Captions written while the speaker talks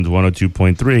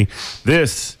102.3.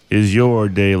 This is your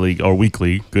daily or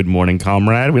weekly Good Morning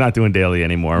Comrade. We're not doing daily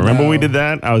anymore. Remember we did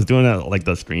that? I was doing that like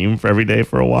the stream for every day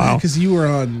for a while. Because you were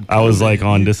on. I was like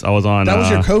on this. I was on. That was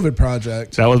your COVID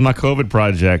project. That was my COVID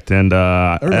project, and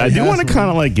I do want to kind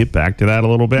of like get back to that a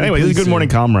little bit. Anyway, this is Good Morning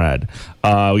Comrade.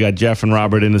 We got Jeff and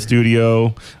Robert in the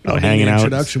studio, hanging out.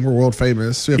 Introduction. We're world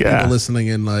famous. We have people listening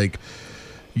in like.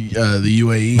 The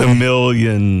UAE, the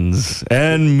millions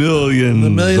and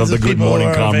millions, of the Good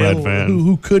Morning Comrade fans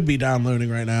who could be downloading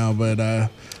right now, but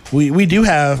we do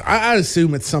have. I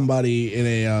assume it's somebody in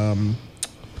a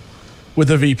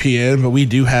with a VPN, but we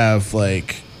do have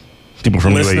like people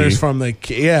from listeners UAE. from the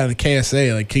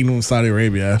KSA, like Kingdom of Saudi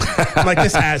Arabia. Like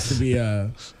this has to be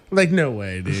like no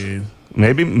way, dude.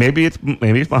 Maybe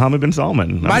it's Mohammed bin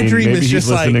Salman. My dream is just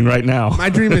listening like right now. My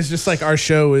dream is just like our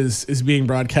show is being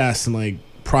broadcast in like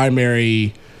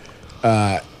primary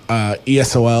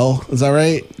ESOL. Is that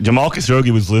right? Jamal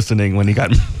Khashoggi was listening when he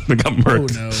got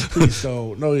murked. Oh no, please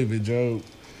don't even joke.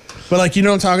 But like, you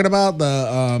know what I'm talking about?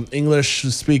 The English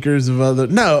speakers of other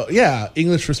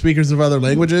English for speakers of other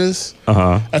languages.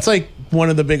 That's like one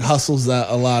of the big hustles that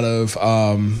a lot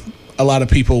of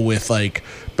people with like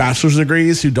bachelor's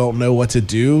degrees who don't know what to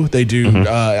do, they do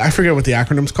I forget what the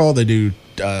acronym's called. They do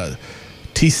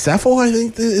TCEFL, I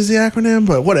think is the acronym,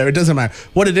 but whatever, it doesn't matter.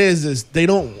 What it is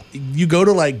you go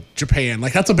to like Japan,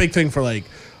 like that's a big thing for like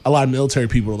a lot of military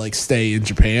people to like stay in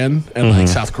Japan and like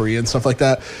South Korea and stuff like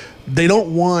that. They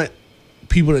don't want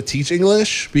people to teach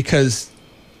English because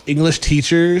English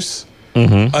teachers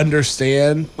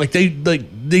understand, like they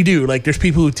do, like there's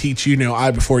people who teach,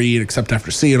 I before you eat, except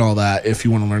after C and all that, if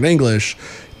you want to learn English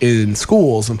in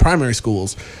schools and primary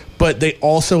schools. But they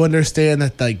also understand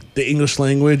that like the English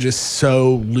language is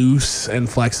so loose and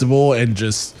flexible and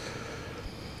just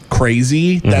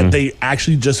crazy that they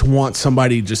actually just want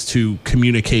somebody just to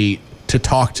communicate, to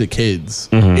talk to kids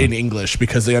in English,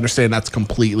 because they understand that's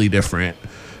completely different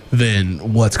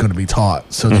than what's going to be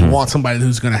taught. So they want somebody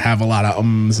who's going to have a lot of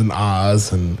ums and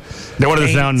ahs, and they want it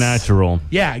to sound natural.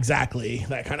 Yeah, exactly,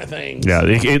 that kind of thing.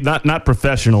 Yeah, not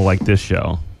professional like this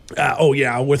show.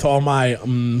 With all my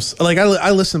like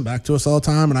I listen back to us all the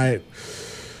time, and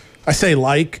I say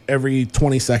like every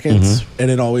 20 seconds,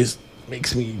 and it always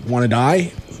makes me want to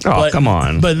die. Come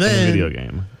on! But then it's a video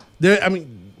game.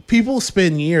 People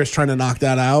spend years trying to knock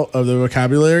that out of the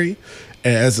vocabulary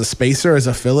as a spacer, as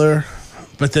a filler.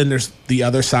 But then there's the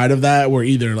other side of that, where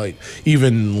either like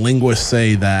even linguists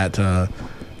say that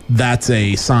that's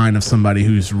a sign of somebody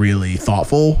who's really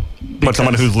thoughtful. But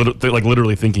someone who's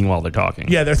literally thinking while they're talking.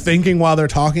 Yeah, they're thinking while they're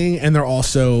talking, and they're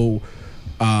also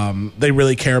they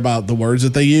really care about the words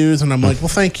that they use. And I'm like, well,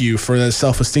 thank you for the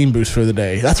self-esteem boost for the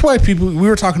day. That's why we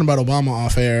were talking about Obama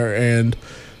off air, and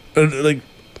like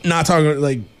not talking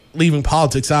like leaving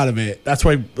politics out of it. That's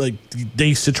why like they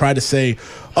used to try to say,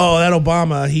 oh, that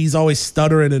Obama, he's always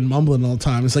stuttering and mumbling all the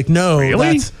time. It's like, no,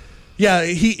 really?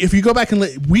 If you go back and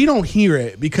we don't hear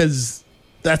it because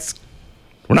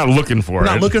we're not looking for it. We're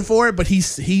not looking for it, but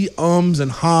he ums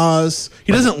and haws.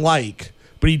 He doesn't like,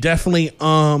 but he definitely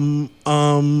I mean,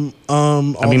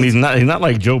 he's not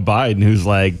like Joe Biden, who's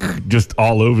like just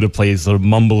all over the place, sort of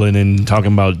mumbling and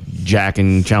talking about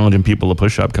jacking, challenging people to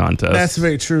push-up contests. That's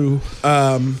very true.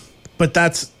 But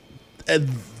that's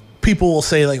people will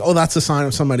say like, oh, that's a sign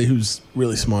of somebody who's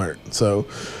really smart. So.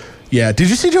 Yeah. Did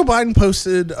you see Joe Biden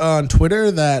posted on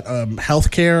Twitter that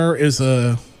healthcare is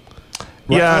a...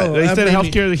 Yeah, they said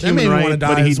healthcare is a human right,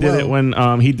 but he did it when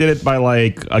he did it by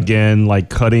like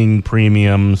cutting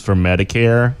premiums for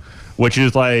Medicare, which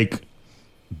is like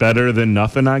better than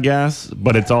nothing, I guess.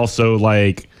 But it's also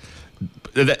like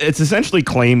it's essentially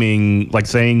claiming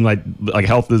saying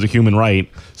health is a human right,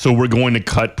 so we're going to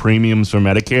cut premiums for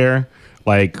Medicare,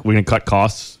 like we're going to cut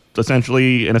costs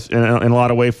essentially in a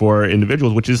lot of way for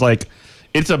individuals, which is like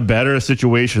it's a better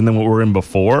situation than what we're in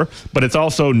before, but it's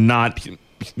also not.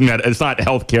 It's not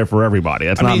healthcare for everybody.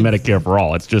 It's not Medicare for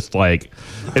all. It's just like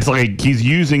he's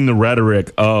using the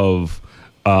rhetoric of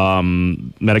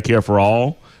Medicare for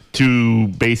all to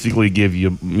basically give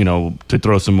you, to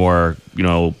throw some more,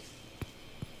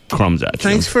 crumbs at you.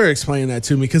 Thanks for explaining that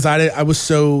to me, because I was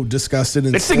so disgusted.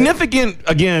 It's significant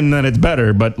again that it's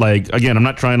better, but again, I'm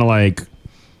not trying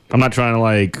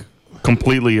to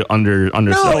completely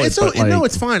undersell it. No,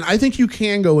 it's fine. I think you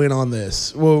can go in on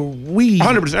this. Well, we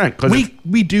 100%.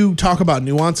 We do talk about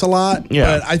nuance a lot.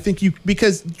 Yeah. But I think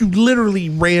because you literally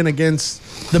ran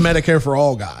against the Medicare for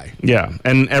all guy. Yeah,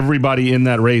 and everybody in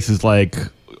that race is like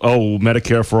oh,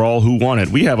 Medicare for all, who want it?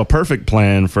 We have a perfect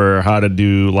plan for how to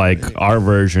do like our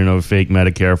version of fake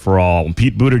Medicare for all.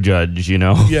 Pete Buttigieg, you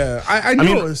know? Yeah, I know. I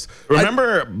mean, it was,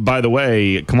 remember, by the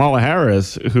way, Kamala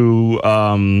Harris, who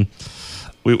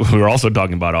we were also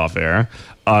talking about off air.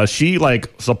 She like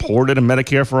supported a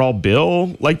Medicare for all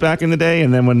bill like back in the day,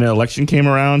 and then when the election came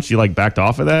around, she like backed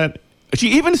off of that.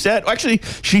 She even said, actually,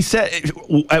 she said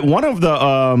at one of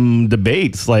the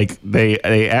debates, like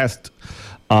they asked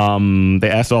all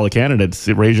the candidates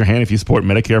to raise your hand if you support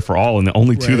Medicare for all, and the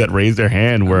only two that raised their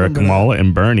hand were Kamala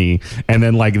and Bernie. And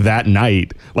then like that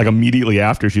night, like immediately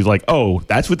after, she's like, "Oh,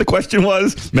 that's what the question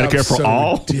was? Medicare for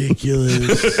all?"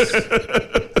 Ridiculous.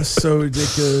 That's so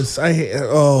ridiculous.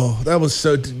 That was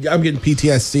so. I'm getting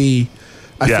PTSD.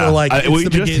 I feel like we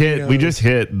just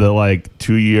hit the like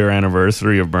 2-year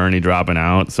anniversary of Bernie dropping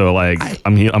out. So like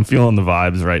I'm feeling the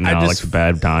vibes right now, like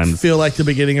bad times. Feel like the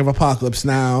beginning of Apocalypse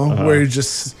Now, where you're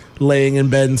just laying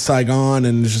in bed in Saigon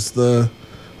and just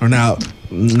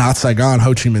not Saigon,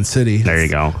 Ho Chi Minh City. There you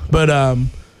go. But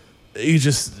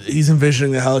he's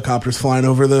envisioning the helicopters flying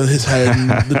over his head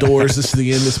and the Doors. This is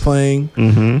the end is playing.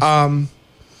 Mm-hmm.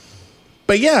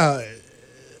 But yeah.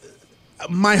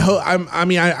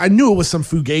 I knew it was some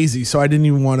fugazi, so I didn't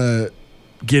even want to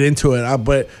get into it.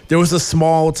 But there was a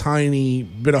small, tiny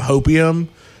bit of hopium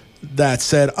that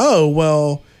said, "Oh,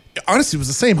 well," honestly, it was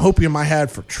the same hopium I had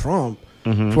for Trump,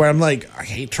 where I'm like, I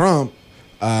hate Trump.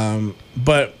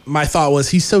 But my thought was,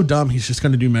 he's so dumb, he's just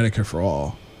going to do Medicare for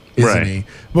all, isn't he?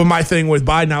 But my thing with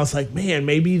Biden, I was like, man,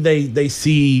 maybe they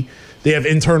see, they have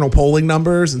internal polling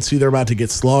numbers and see they're about to get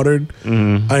slaughtered,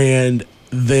 and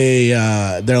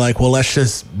they're like, well, let's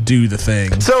just do the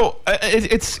thing. So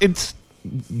it's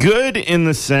good in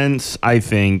the sense, I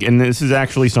think, and this is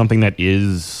actually something that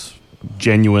is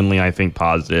genuinely, I think,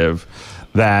 positive,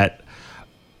 that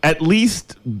at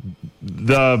least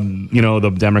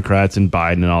the Democrats and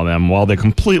Biden and all them, while they're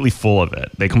completely full of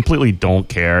it, they completely don't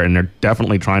care, and they're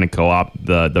definitely trying to co-opt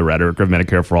the rhetoric of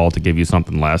Medicare for all to give you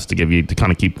something less, to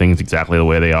kind of keep things exactly the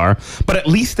way they are. But at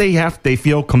least they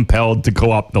feel compelled to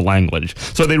co-opt the language,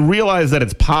 so they realize that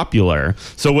it's popular.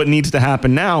 So what needs to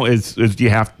happen now is you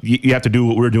have to do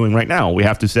what we're doing right now. We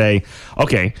have to say,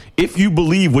 okay, if you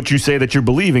believe what you say that you're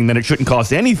believing, then it shouldn't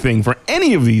cost anything for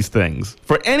any of these things,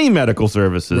 for any medical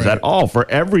services at all, for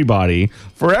everybody.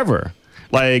 Forever.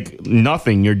 Like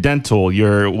nothing, your dental,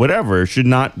 your whatever should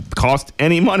not cost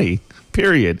any money,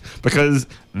 period. Because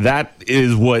that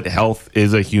is what health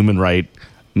is a human right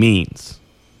means.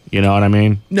 You know what I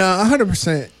mean? No,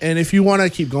 100%. And if you want to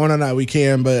keep going on that, we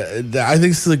can. But I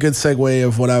think this is a good segue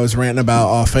of what I was ranting about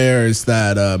off air, is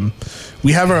that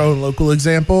we have our own local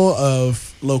example of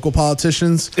local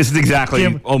politicians. It's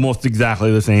almost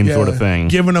exactly the same sort of thing.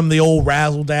 Giving them the old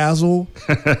razzle dazzle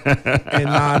and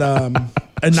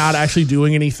not actually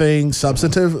doing anything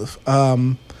substantive.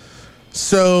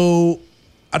 So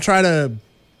I try to,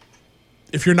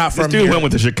 if you're not from this dude here, went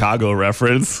with the Chicago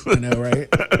reference. I know, right?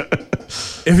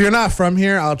 If you're not from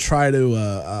here, I'll try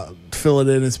to fill it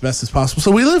in as best as possible. So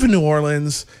we live in New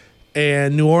Orleans,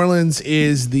 and New Orleans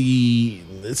is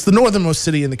it's the northernmost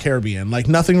city in the Caribbean. Like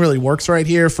nothing really works right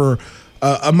here for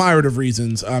a myriad of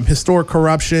reasons. Historic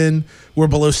corruption, we're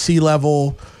below sea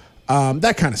level,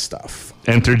 that kind of stuff.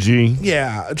 Entergy.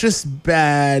 Yeah, just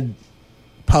bad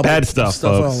public stuff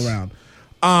all around.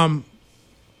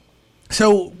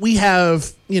 So we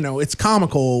have, it's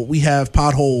comical. We have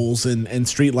potholes and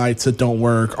streetlights that don't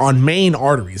work on main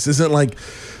arteries. This isn't like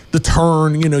the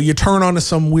turn, you turn onto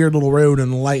some weird little road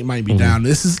and the light might be down.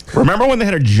 Remember when they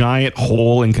had a giant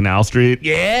hole in Canal Street?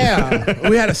 Yeah.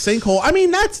 We had a sinkhole. I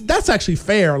mean, that's actually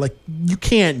fair. Like you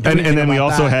can't do anything and then we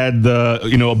also had the,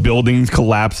 buildings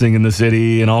collapsing in the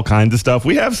city and all kinds of stuff.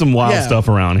 We have some wild stuff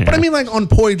around here. But I mean, like on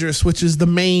Poydras, which is the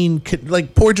main,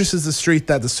 like Poydras is the street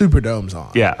that the Superdome's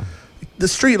on. Yeah. The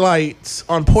street lights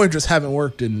on Poydras haven't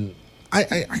worked in,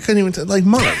 I couldn't even say, like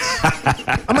months.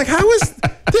 I'm like,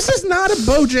 this is not a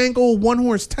Bojangle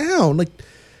one-horse town. Like,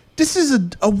 this is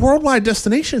a worldwide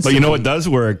destination. But you know what does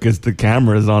work is the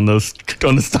cameras on the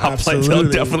stoplights.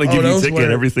 They'll definitely give you a ticket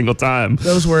every single time.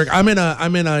 Those work. I'm in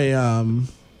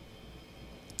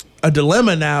a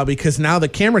dilemma now, because now the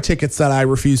camera tickets that I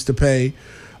refuse to pay,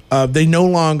 they no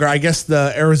longer, I guess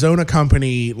the Arizona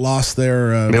company lost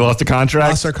their... they lost the contract?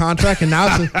 Lost their contract, and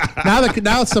now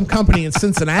it's some company in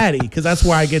Cincinnati, because that's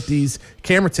where I get these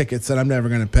camera tickets that I'm never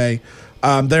going to pay.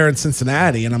 They're in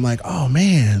Cincinnati, and I'm like, oh,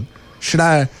 man, should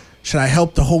I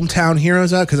help the hometown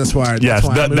heroes out? Because that's why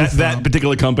that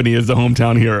particular company is the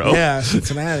hometown hero. Yeah,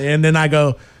 Cincinnati. And then I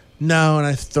go, no, and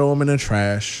I throw them in the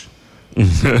trash.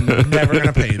 Never going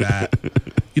to pay that.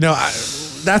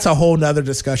 That's a whole nother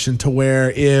discussion, to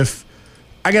where if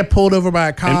I get pulled over by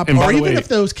a cop, or even if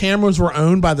those cameras were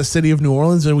owned by the city of New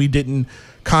Orleans and we didn't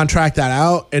contract that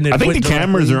out, and I think the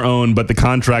cameras are owned, but the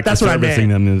contract for servicing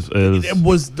them is it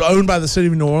was owned by the city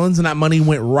of New Orleans, and that money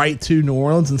went right to New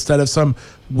Orleans instead of some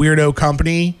weirdo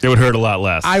company. It would hurt a lot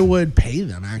less. I would pay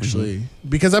them actually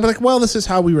because I'd be like, well, this is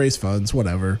how we raise funds,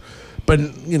 whatever. But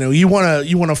you want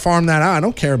to farm that out. I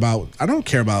don't care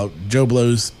about Joe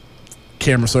Blow's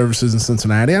camera services in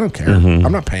Cincinnati. I don't care.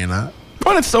 I'm not paying that.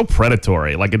 But it's so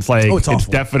predatory. Like it's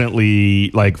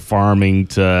definitely like farming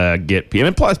to get people.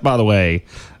 And plus, by the way,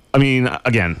 I mean,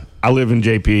 again, I live in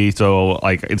JP, so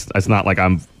like it's not like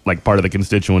I'm like part of the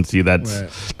constituency that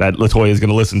LaToya is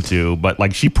going to listen to. But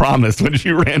like she promised when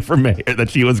she ran for mayor that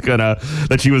she was gonna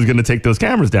take those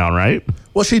cameras down, right?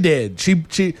 Well, she did.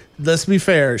 She let's be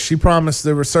fair. She promised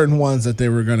there were certain ones that they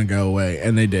were going to go away,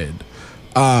 and they did.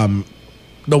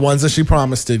 The ones that she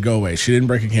promised did go away. She didn't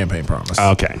break a campaign promise.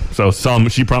 Okay. So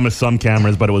she promised some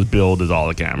cameras, but it was billed as all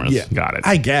the cameras. Yeah. Got it.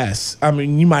 I guess. I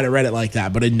mean, you might have read it like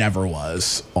that, but it never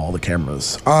was all the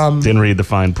cameras. Didn't read the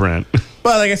fine print.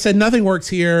 But like I said, nothing works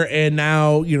here, and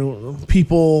now,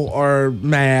 people are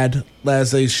mad,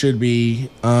 as they should be.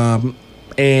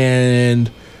 And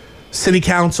city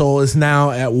council is now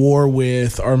at war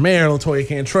with our mayor, LaToya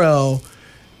Cantrell.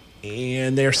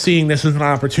 And they're seeing this as an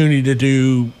opportunity to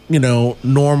do,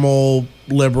 normal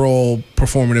liberal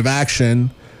performative action,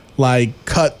 like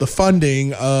cut the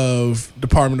funding of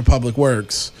Department of Public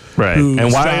Works. Right.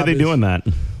 And why are they doing that?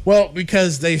 Well,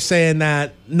 because they're saying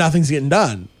that nothing's getting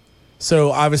done. So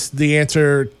obviously the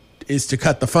answer is to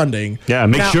cut the funding. Yeah,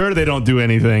 make sure they don't do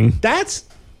anything. That's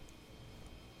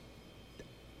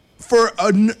for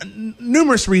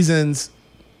numerous reasons.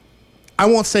 I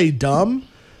won't say dumb.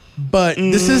 But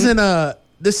this isn't a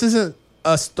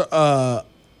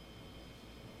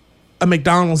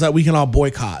McDonald's that we can all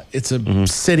boycott. It's a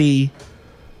city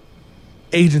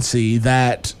agency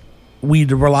that we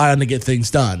rely on to get things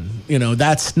done.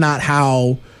 That's not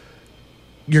how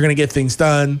you're going to get things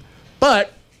done.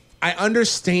 But I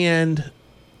understand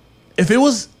if it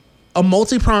was a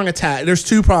multi-pronged attack. There's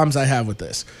two problems I have with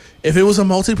this. If it was a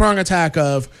multi-pronged attack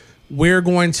of we're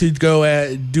going to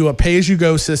go do a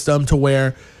pay-as-you-go system to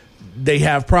where they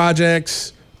have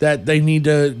projects that they need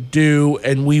to do,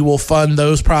 and we will fund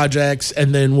those projects,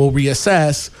 and then we'll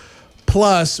reassess.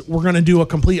 Plus, we're going to do a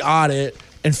complete audit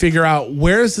and figure out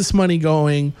where is this money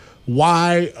going,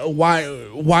 why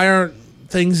aren't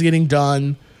things getting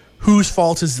done, whose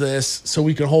fault is this, so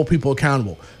we can hold people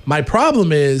accountable. My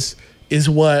problem has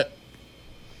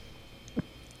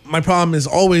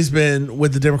always been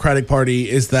with the Democratic Party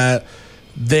is that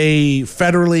they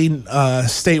federally,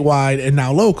 statewide, and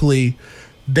now locally,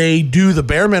 they do the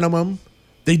bare minimum.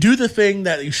 They do the thing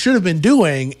that you should have been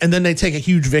doing, and then they take a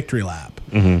huge victory lap.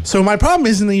 So my problem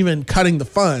isn't even cutting the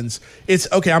funds. It's,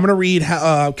 okay, I'm going to read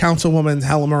Councilwoman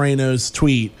Helen Moreno's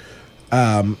tweet.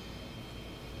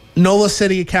 NOLA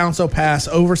City Council passed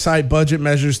oversight budget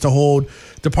measures to hold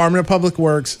Department of Public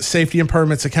Works, Safety and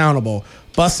Permits accountable.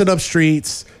 Busted up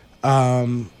streets,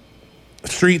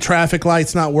 street traffic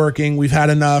lights not working. We've had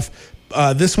enough.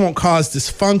 This won't cause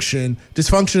dysfunction.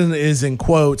 Dysfunction is in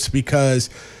quotes because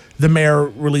the mayor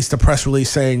released a press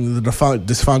release saying the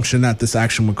dysfunction that this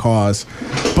action would cause.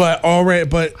 But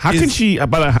how can she?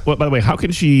 By the way, how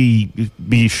can she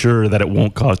be sure that it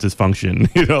won't cause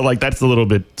dysfunction? That's a little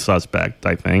bit suspect,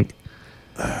 I think.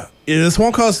 This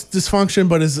won't cause dysfunction,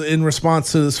 but is in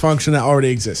response to dysfunction that already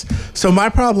exists. So my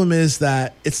problem is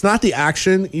that it's not the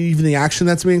action, even the action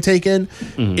that's being taken.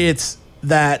 It's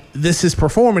that this is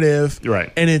performative,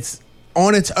 right? And it's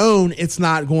on its own, it's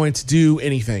not going to do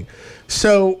anything.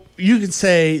 So you could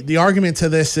say the argument to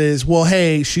this is, well,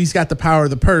 hey, she's got the power of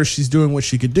the purse. She's doing what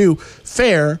she could do.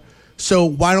 Fair. So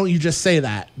why don't you just say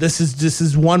that? This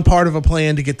is one part of a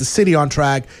plan to get the city on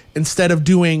track. Instead of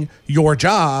doing your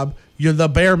job, you're the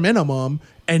bare minimum,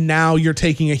 and now you're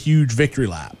taking a huge victory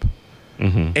lap.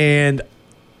 And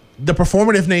the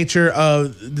performative nature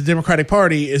of the Democratic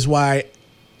Party is why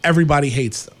everybody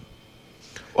hates them.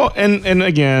 Well, and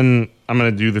again, I'm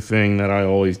going to do the thing that I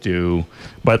always do,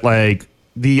 but like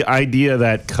the idea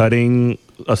that cutting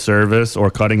a service or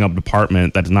cutting a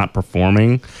department that's not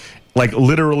performing, like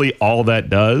literally all that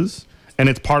does, and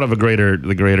it's part of the greater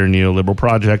neoliberal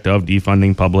project of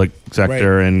defunding public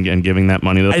sector and giving that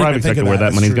money to the private sector where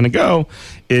that money's going to go,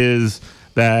 is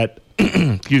that,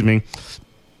 excuse me,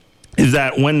 is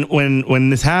that when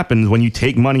this happens, when you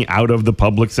take money out of the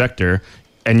public sector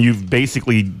and you've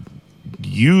basically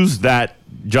used the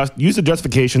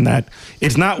justification that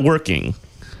it's not working,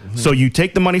 so you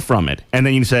take the money from it and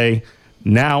then you say,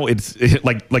 now it's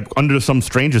like under some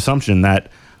strange assumption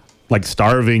that like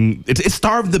starving. It's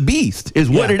starved the beast is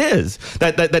what it is.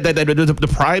 That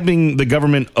depriving the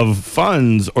government of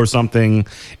funds or something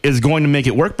is going to make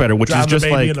it work better, which is just the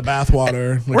baby like in the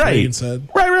bathwater, like Reagan said.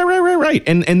 Right.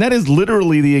 And that is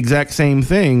literally the exact same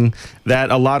thing that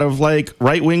a lot of like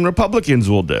right-wing Republicans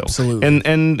will do. Absolutely.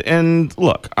 And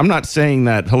look, I'm not saying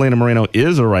that Helena Moreno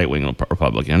is a right-wing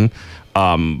Republican,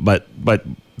 but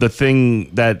the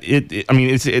thing that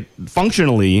it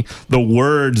functionally, the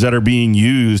words that are being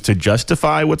used to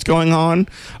justify what's going on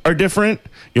are different.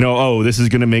 This is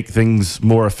going to make things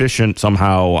more efficient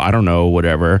somehow. I don't know,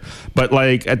 whatever. But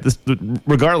like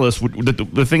regardless,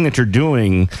 the thing that you're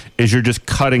doing is you're just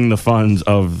cutting the funds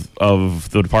of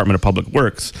the Department of Public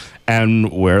Works.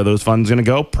 And where are those funds going to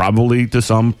go? Probably to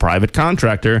some private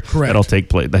contractor that'll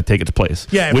take its place.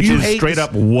 Yeah, which is straight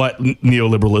up what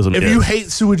neoliberalism is. If you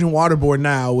hate Sewage and Water Board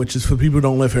now, which is for people who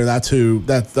don't live here, that's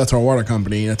our water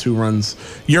company. That's who runs.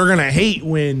 You're gonna hate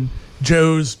when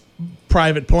Joe's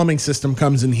private plumbing system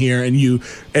comes in here, and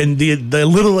the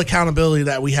little accountability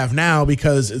that we have now,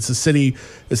 because it's a city,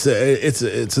 it's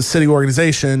a city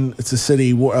organization, it's a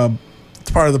city. It's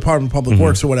part of the Department of Public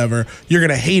Works or whatever. You're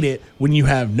gonna hate it when you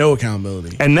have no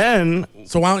accountability. And then,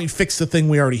 so why don't you fix the thing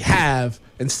we already have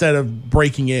instead of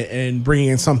breaking it and bringing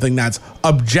in something that's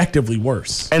objectively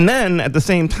worse? And then at the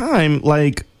same time,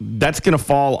 like, that's going to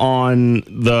fall on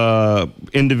the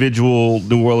individual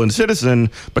New Orleans citizen,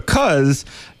 because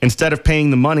instead of paying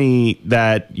the money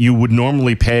that you would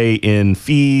normally pay in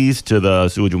fees to the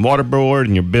Sewage and Water Board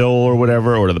and your bill or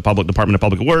whatever, or to the Department of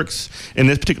Public Works, in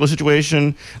this particular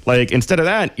situation, like, instead of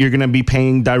that, you're going to be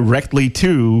paying directly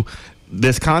to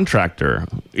this contractor.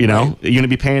 You're going to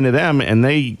be paying to them, and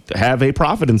they have a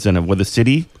profit incentive where the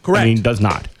city does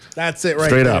not. That's it right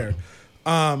Straight there.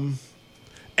 Up.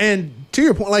 And to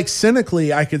your point, like,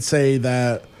 cynically, I could say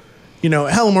that,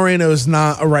 Helen Moreno is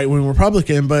not a right-wing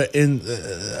Republican, but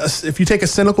if you take a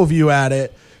cynical view at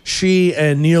it, she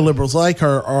and neoliberals like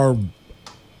her are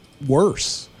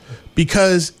worse,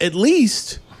 because at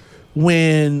least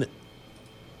when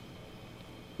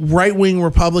right-wing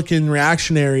Republican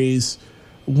reactionaries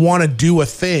want to do a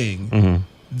thing,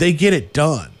 they get it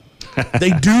done.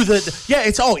 They do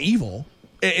it's all evil.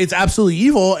 It's absolutely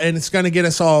evil, and it's going to get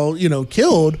us all,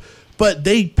 killed. But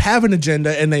they have an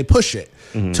agenda, and they push it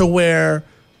to where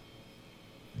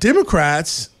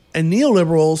Democrats and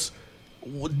neoliberals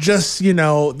just,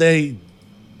 they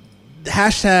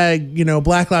hashtag,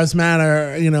 Black Lives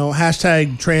Matter,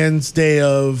 hashtag Trans Day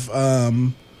of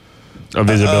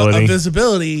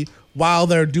visibility while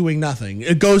they're doing nothing.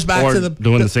 It goes back to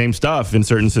doing the same stuff in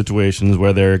certain situations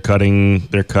where they're cutting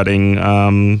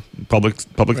public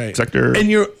sector.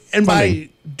 And funding. By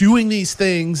doing these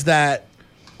things that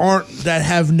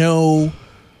have no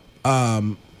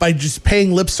by just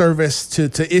paying lip service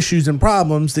to issues and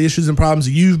problems, the issues and problems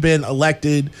you've been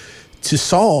elected to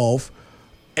solve,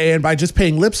 and by just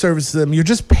paying lip service to them, you're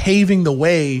just paving the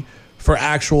way for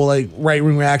actual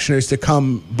right-wing reactionaries to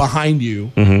come behind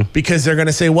you, because they're going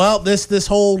to say, well, this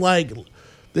whole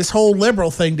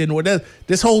liberal thing didn't work.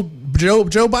 This whole Joe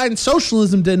Biden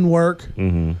socialism didn't work.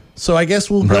 So I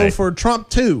guess we'll go for Trump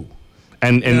too.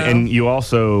 And you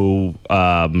also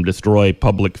destroy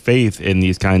public faith in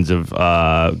these kinds of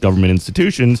government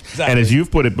institutions. Exactly. And as you've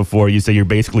put it before, you say you're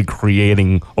basically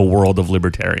creating a world of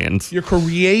libertarians. You're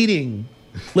creating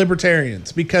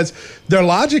libertarians because their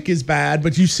logic is bad,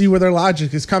 but you see where their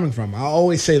logic is coming from. I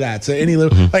always say that. So I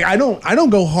don't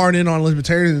go hard in on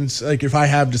libertarians. Like, if I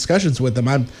have discussions with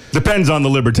them, depends on the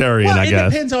libertarian. I guess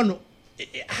it depends on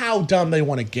how dumb they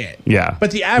want to get. Yeah,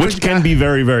 but the average which can be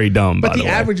very, very dumb. But the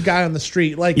average guy on the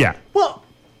street, well,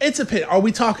 it's a pit. Are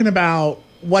we talking about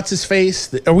what's his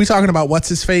face? Are we talking about what's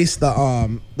his face?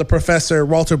 The professor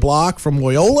Walter Block from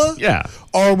Loyola? Yeah.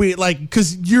 Or are we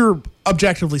because you're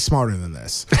objectively smarter than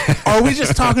this? Are we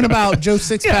just talking about Joe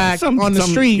Sixpack on the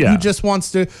street who just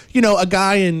wants to, a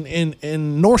guy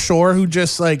in North Shore who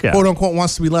just quote unquote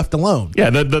wants to be left alone?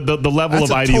 Yeah, the level of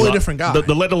totally different guy.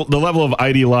 The level of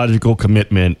ideological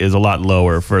commitment is a lot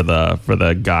lower for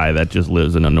the guy that just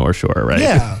lives in a North Shore, right?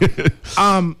 Yeah.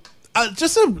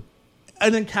 Just an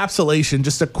encapsulation,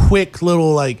 just a quick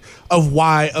little of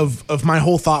my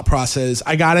whole thought process.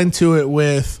 I got into it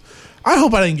with. I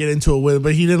hope I didn't get into it with it,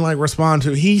 but he didn't respond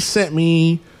to it. He sent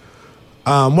me,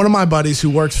 one of my buddies who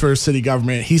works for city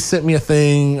government, he sent me a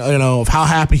thing, of how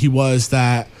happy he was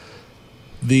that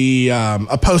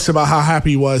a post about how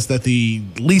happy he was that the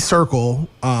Lee Circle,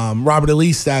 Robert E.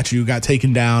 Lee statue got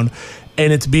taken down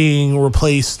and it's being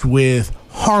replaced with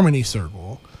Harmony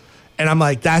Circle. And I'm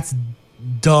like, that's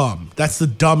dumb. That's the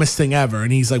dumbest thing ever.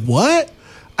 And he's like, what?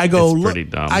 I go, it's pretty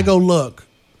dumb. I go, look.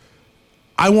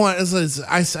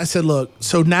 I said, look,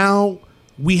 so now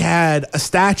we had a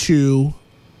statue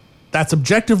that's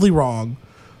objectively wrong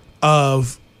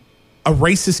of a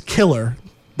racist killer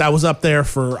that was up there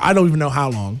for I don't even know how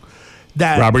long.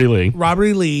 That Robert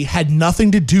E. Lee had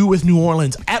nothing to do with New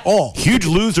Orleans at all. Huge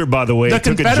loser, by the way. The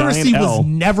Confederacy was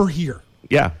never here.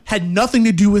 Yeah. Had nothing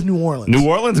to do with New Orleans. New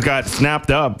Orleans got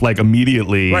snapped up like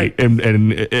immediately. Right.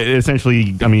 And essentially,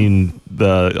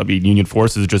 Union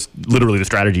forces just literally the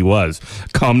strategy was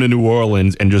come to New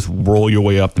Orleans and just roll your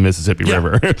way up the Mississippi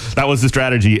River. That was the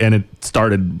strategy. And it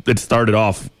started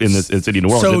off in the city of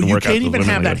New Orleans. So you can't even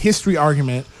have that history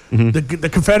argument. Mm-hmm. The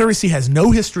Confederacy has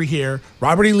no history here.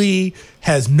 Robert E. Lee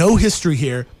has no history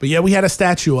here. But yeah, we had a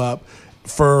statue up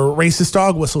for racist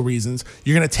dog whistle reasons.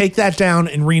 You're going to take that down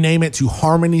and rename it to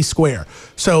Harmony Square.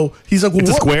 So he's like, well,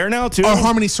 it's a square now too? Or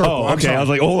Harmony Circle. Oh, okay. I was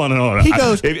like, hold on. He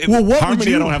goes, well, what Harmony, would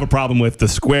you? I don't have a problem with. The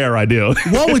square, I do.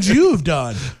 What would you have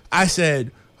done? I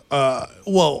said,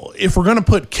 well, if we're going to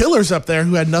put killers up there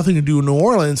who had nothing to do with New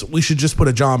Orleans, we should just put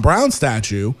a John Brown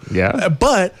statue. Yeah.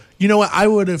 But you know what? I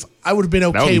would have been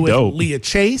okay with dope. Leah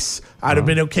Chase. I'd have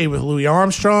been okay with Louis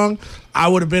Armstrong. I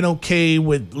would have been okay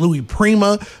with Louis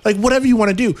Prima. Like whatever you want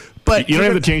to do. But you don't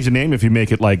have to change the name if you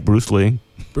make it like Bruce Lee.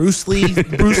 Bruce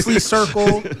Lee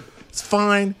Circle. It's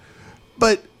fine.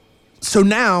 But so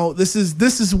now this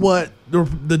is what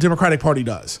the Democratic Party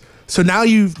does. So now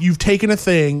you've taken a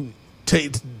thing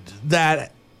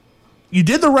that you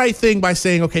did the right thing by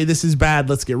saying, okay, this is bad,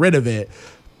 let's get rid of it.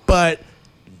 But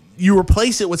you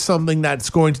replace it with something that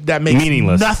makes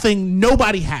meaningless,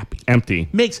 nobody happy, empty,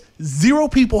 makes zero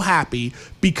people happy,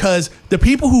 because the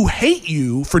people who hate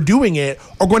you for doing it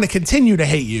are going to continue to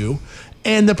hate you,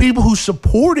 and the people who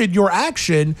supported your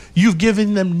action, you've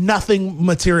given them nothing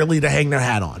materially to hang their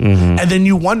hat on. Mm-hmm. And then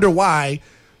you wonder why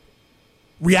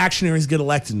reactionaries get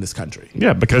elected in this country.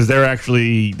 Yeah, because they're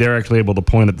actually able to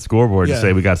point at the scoreboard and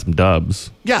say we got some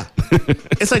dubs. Yeah.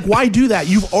 It's like, why do that?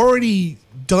 You've already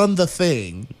done the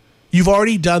thing. You've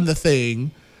already done the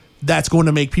thing that's going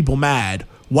to make people mad.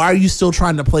 Why are you still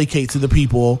trying to placate to the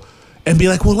people and be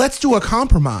like, well, let's do a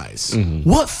compromise? Mm-hmm.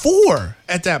 What for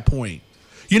at that point?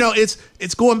 You know, it's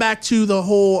going back to the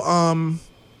whole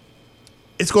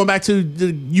it's going back to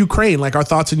the Ukraine, like our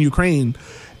thoughts in Ukraine.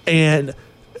 And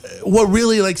what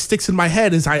really like sticks in my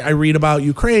head is I read about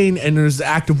Ukraine and there's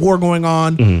active war going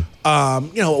on. Mm-hmm.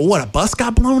 A bus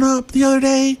got blown up the other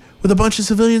day with a bunch of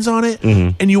civilians on it.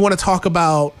 Mm-hmm. And you want to talk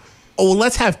about,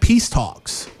 let's have peace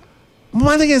talks.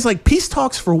 My thing is like, peace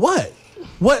talks for what?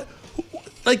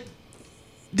 Like,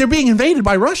 they're being invaded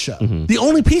by Russia. Mm-hmm. The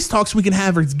only peace talks we can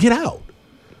have is get out.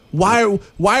 Why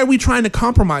are we trying to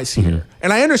compromise here? Mm-hmm.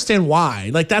 And I understand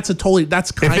why. Like that's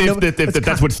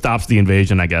what stops the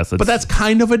invasion, I guess. But that's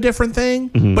kind of a different thing.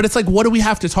 Mm-hmm. But it's like, what do we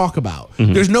have to talk about?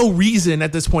 Mm-hmm. There's no reason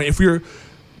at this point. If you're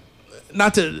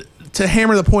not to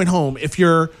hammer the point home, if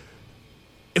you're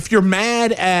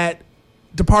mad at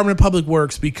Department of Public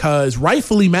Works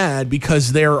rightfully mad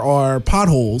because there are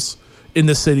potholes in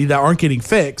the city that aren't getting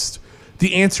fixed,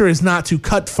 the answer is not to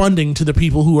cut funding to the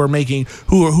people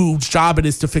whose job it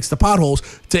is to fix the potholes.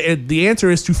 The answer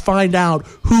is to find out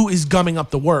who is gumming up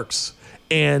the works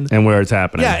and where it's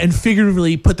happening. Yeah, and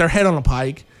figuratively put their head on a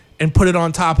pike and put it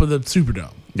on top of the Superdome.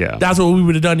 Yeah, that's what we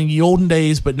would have done in the olden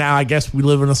days. But now I guess we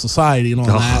live in a society and all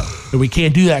that we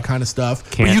can't do that kind of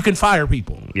stuff. But you can fire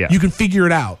people. Yeah, you can figure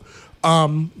it out.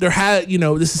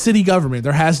 This is city government.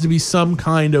 There has to be some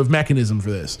kind of mechanism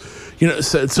for this.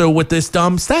 So with this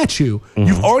dumb statue, mm-hmm.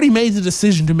 you've already made the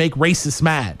decision to make racists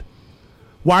mad.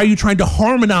 Why are you trying to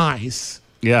harmonize?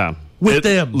 Yeah. With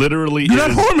them. Literally. You're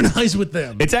not harmonized with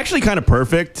them. It's actually kind of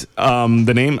perfect.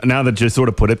 The name, now that you sort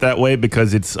of put it that way,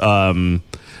 because it's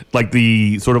like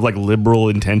the sort of like liberal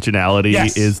intentionality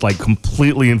is like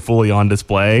completely and fully on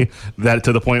display, that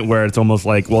to the point where it's almost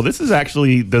like, well, this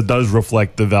does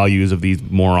reflect the values of these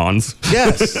morons.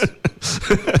 Yes.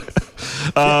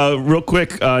 Real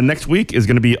quick, next week is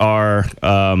going to be our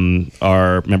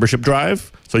membership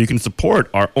drive. So you can support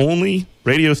our only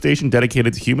radio station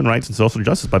dedicated to human rights and social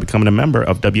justice by becoming a member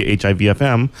of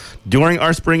WHIV-FM during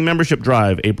our spring membership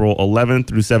drive, April 11th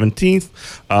through 17th.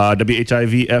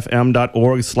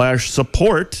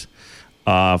 WHIVFM.org/support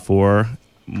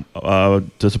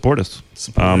to support us.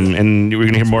 And we're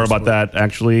going to hear more about that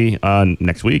actually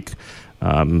next week.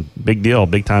 Big deal.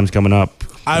 Big times coming up.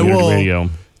 I will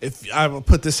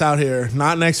put this out here,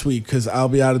 not next week because I'll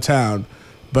be out of town.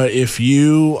 But if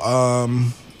you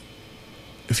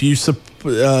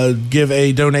give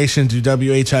a donation to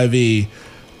WHIV,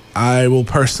 I will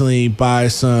personally buy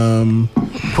some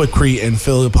Quikrete and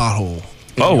fill the pothole.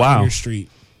 On your street.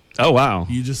 Oh, wow.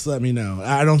 You just let me know.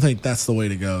 I don't think that's the way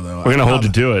to go, though. We're going to hold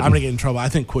you to it. I'm going to get in trouble. I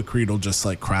think Quikrete will just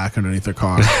like crack underneath their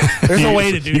car. There's a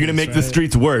way to do it. You're going to make the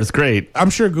streets worse. Great. I'm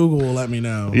sure Google will let me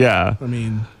know. Yeah. I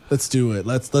mean, let's do it.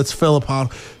 Let's fill a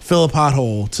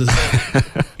pothole to,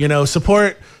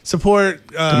 support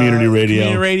community radio.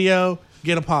 Community radio.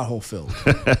 Get a pothole filled.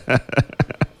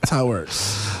 That's how it works.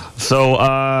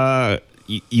 So,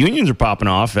 unions are popping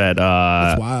off at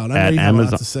That's wild. I know you have a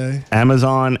lot to say.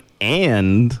 Amazon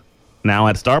and now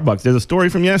at Starbucks. There's a story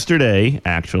from yesterday,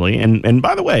 actually. And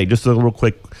by the way, just a little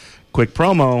quick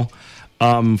promo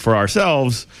for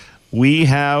ourselves. We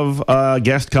have a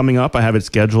guest coming up. I have it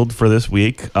scheduled for this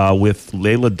week with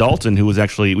Layla Dalton, who was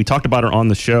actually, we talked about her on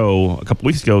the show a couple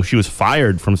weeks ago. She was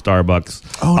fired from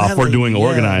Starbucks for doing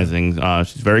organizing.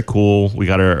 She's very cool. We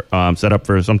got her set up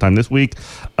for sometime this week.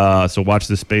 So watch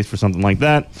this space for something like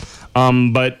that.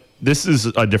 But this is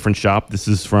a different shop. This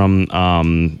is from,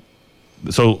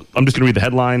 so I'm just going to read the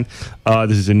headline.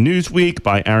 This is in Newsweek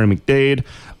by Aaron McDade.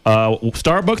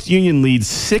 Starbucks union leads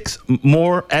six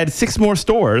more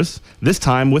stores, this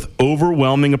time with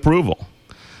overwhelming approval.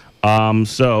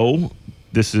 So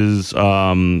this is,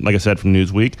 like I said, from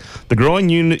Newsweek. The growing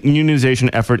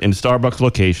unionization effort in Starbucks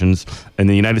locations in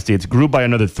the United States grew by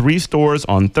another 3 stores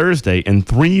on Thursday and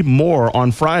 3 more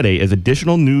on Friday as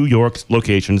additional New York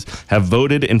locations have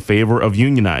voted in favor of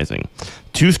unionizing.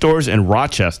 2 stores in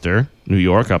Rochester, New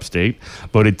York, upstate,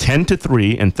 voted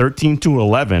 10-3 and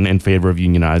 13-11 in favor of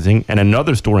unionizing, and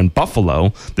another store in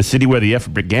Buffalo, the city where the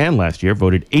effort began last year,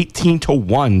 voted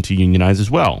 18-1 to unionize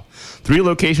as well. 3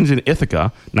 locations in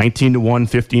Ithaca, 19-1,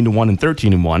 15-1, and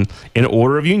 13-1, in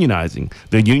order of unionizing.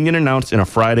 The union announced in a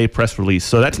Friday press release.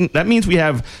 So that means we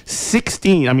have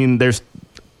 16. I mean, there's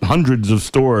hundreds of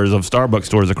stores, of Starbucks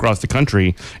stores across the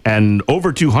country, and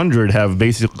over 200 have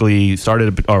basically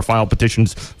started or filed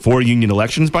petitions for union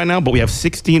elections by now, but we have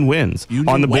 16 wins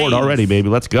on the board already, baby.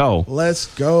 Let's go. Let's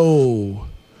go.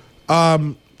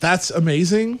 That's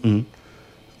amazing.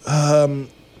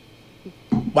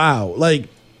 Wow. Like,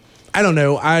 I don't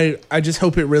know. I just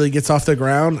hope it really gets off the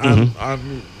ground.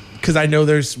 Because I know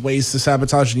there's ways to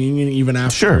sabotage the union even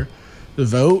after the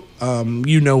vote.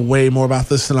 You know way more about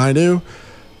this than I do.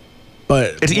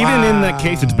 But it's even in that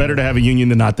case, it's better to have a union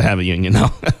than not to have a union,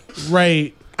 though.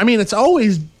 Right. I mean, it's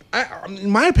always,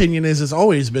 my opinion is it's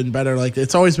always been better. Like,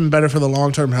 it's always been better for the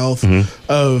long-term health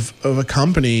of a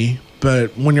company.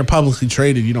 But when you're publicly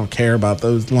traded, you don't care about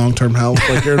those long-term health.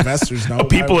 Like, your investors don't.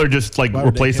 People are just like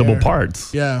replaceable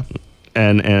parts. Yeah.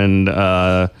 And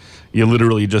you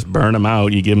literally just burn them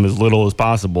out. You give them as little as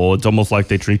possible. It's almost like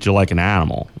they treat you like an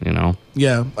animal, you know?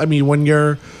 Yeah. I mean, when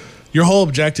your whole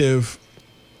objective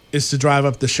is to drive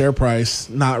up the share price,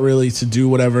 not really to do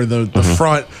whatever the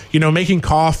front, making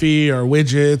coffee or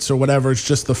widgets or whatever. It's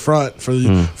just the front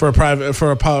for a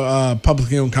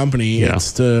publicly owned company. Yeah.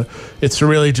 It's to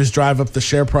really just drive up the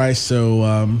share price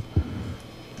so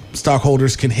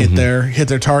stockholders can hit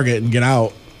their target and get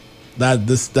out.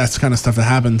 That's kind of stuff that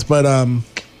happens. But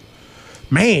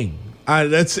man,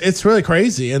 it's really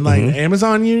crazy. And like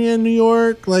Amazon Union, New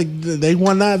York, like they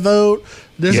won that vote.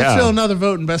 There's still another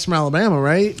vote in Bessemer, Alabama,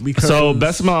 right? So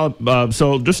Bessemer,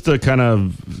 so just to kind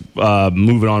of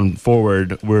move it on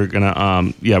forward, we're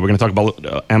gonna talk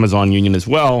about Amazon Union as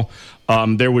well.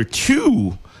 There were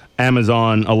 2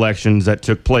 Amazon elections that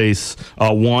took place.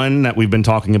 One that we've been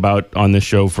talking about on this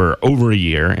show for over a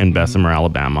year in Bessemer,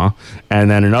 Alabama,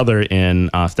 and then another in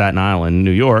Staten Island,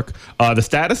 New York. The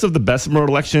status of the Bessemer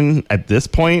election at this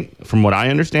point, from what I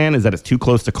understand, is that it's too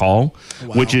close to call,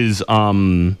 which is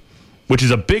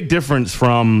a big difference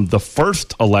from the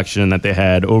first election that they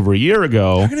had over a year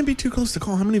ago. They're going to be too close to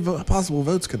call. How many possible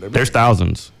votes could there be? There's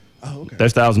thousands. Oh, okay.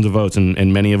 There's thousands of votes,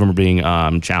 and many of them are being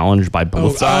challenged by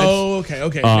both sides. Oh,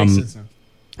 okay. Makes sense now.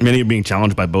 Many are being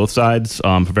challenged by both sides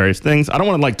for various things. I don't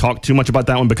want to talk too much about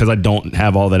that one because I don't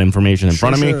have all that information in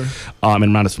front of me. And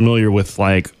I'm not as familiar with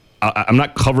I'm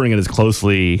not covering it as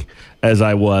closely as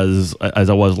I was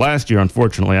last year.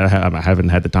 Unfortunately, I haven't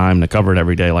had the time to cover it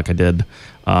every day like I did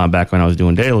back when I was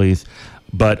doing dailies.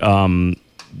 But I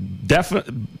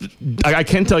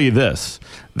can tell you this,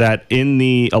 that in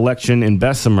the election in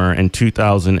Bessemer in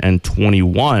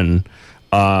 2021,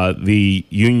 the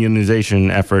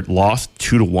unionization effort lost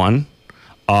 2-1,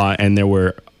 and there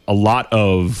were a lot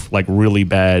of really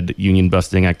bad union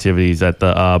busting activities that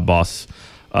the boss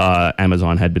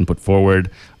Amazon had been put forward,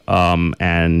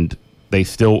 and they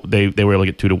were able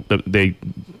to get they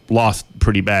lost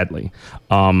pretty badly.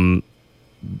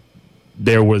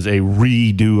 There was a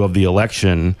redo of the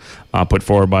election put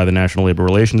forward by the National Labor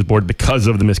Relations Board because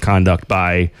of the misconduct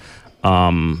by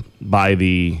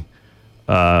the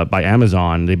by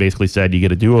Amazon. They basically said you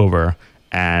get a do-over,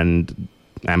 and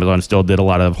Amazon still did a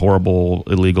lot of horrible,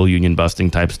 illegal union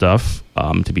busting type stuff.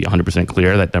 To be 100%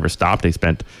 clear, that never stopped. They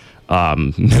spent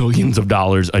millions of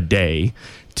dollars a day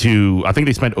I think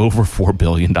they spent over $4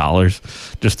 billion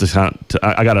just to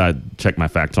I got to check my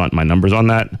facts on my numbers on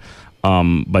that.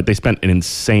 But they spent an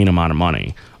insane amount of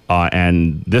money.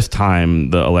 And this time,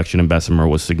 the election in Bessemer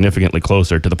was significantly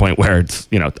closer to the point where it's,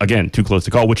 again, too close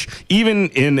to call, which even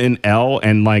in an L,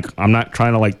 and I'm not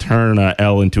trying to turn a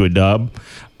L into a dub,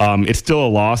 it's still a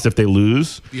loss if they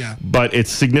lose. Yeah. But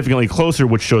it's significantly closer,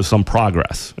 which shows some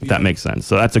progress, if that makes sense.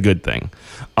 So that's a good thing.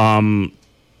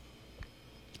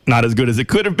 Not as good as it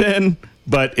could have been,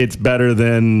 but it's better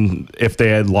than if they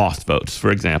had lost votes,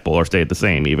 for example, or stayed the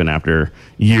same, even after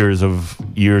years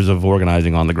of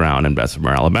organizing on the ground in Bessemer,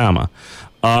 Alabama.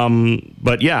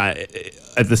 But yeah,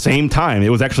 at the same time, it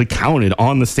was actually counted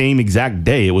on the same exact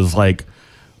day. It was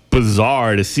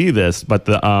bizarre to see this, but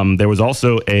there was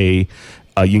also a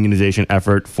unionization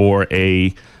effort for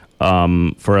a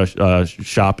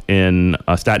shop in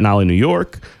Staten Island, New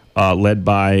York, led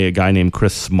by a guy named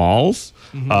Chris Smalls.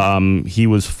 Mm-hmm. He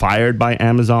was fired by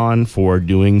Amazon for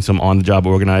doing some on-the-job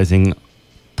organizing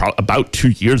about 2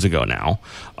 years ago now,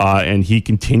 and he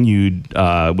continued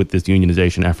with this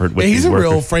unionization effort. With he's a workers.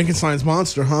 Real Frankenstein's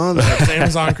monster, huh? That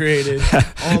Amazon created.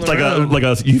 It's like a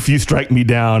if you strike me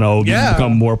down, I'll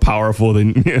become more powerful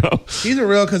than He's a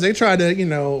real because they tried to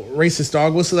racist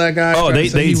dog whistle that guy. Oh, they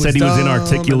said he was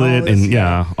inarticulate and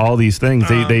all these things.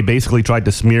 They basically tried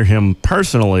to smear him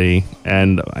personally,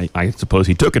 and I suppose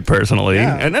he took it personally.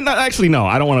 Yeah. And actually, no,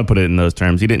 I don't want to put it in those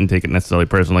terms. He didn't take it necessarily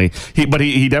personally. But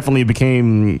he definitely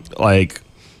became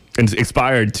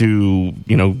inspired to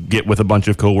get with a bunch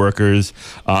of coworkers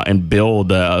and build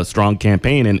a strong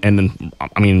campaign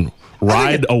and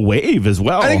ride a wave as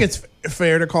well. I think it's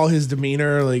fair to call his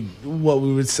demeanor what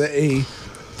we would say.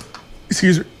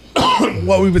 Excuse me.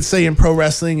 What we would say in pro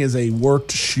wrestling is a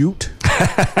worked shoot.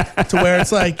 To where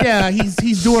it's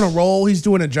he's doing a role, he's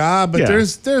doing a job, but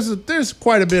there's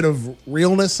quite a bit of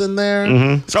realness in there.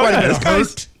 Mm-hmm. Quite a bit of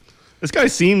hurt. This guy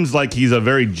seems like he's a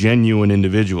very genuine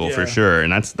individual for sure,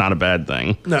 and that's not a bad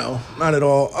thing. No, not at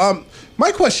all.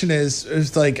 My question is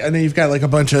I know you've got a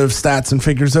bunch of stats and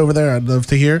figures over there. I'd love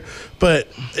to hear, but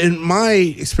in my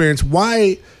experience,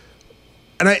 why?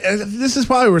 And this is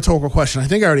probably a rhetorical question. I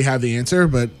think I already have the answer,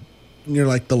 but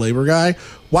you're the labor guy.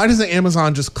 Why doesn't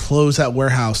Amazon just close that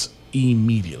warehouse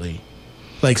immediately?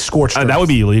 Scorched earth. That would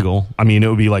be illegal. It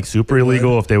would be super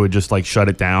illegal if they would just shut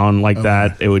it down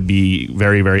that. It would be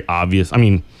very, very obvious.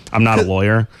 I'm not a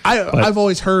lawyer. I've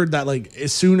always heard that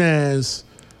as soon as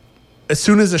a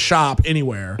shop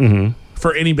anywhere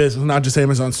for any business, not just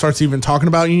Amazon, starts even talking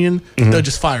about union, they'll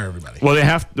just fire everybody. Well, they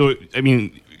have to.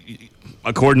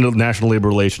 According to national labor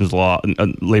relations law,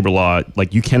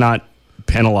 you cannot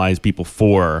penalize people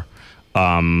for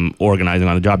organizing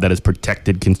on the job. That is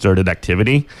protected concerted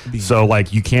activity. So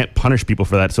you can't punish people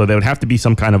for that. So there would have to be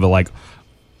some kind of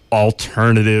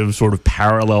alternative sort of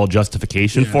parallel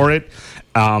justification for it.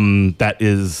 That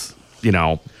is,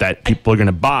 that people are going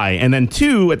to buy. And then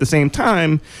two, at the same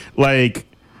time,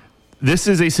 this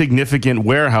is a significant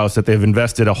warehouse that they've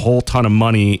invested a whole ton of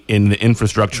money in the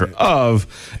infrastructure of.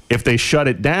 If they shut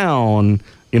it down,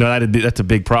 that's a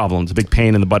big problem. It's a big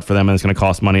pain in the butt for them, and it's going to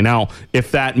cost money. Now, if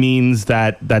that means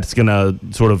that's going to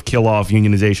sort of kill off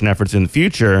unionization efforts in the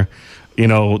future,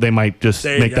 they might just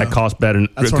make that cost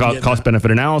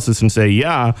benefit analysis and say,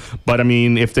 but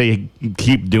if they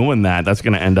keep doing that, that's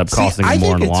going to end up costing them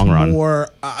more in the long run.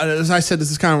 As I said,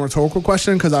 this is kind of a rhetorical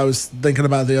question because I was thinking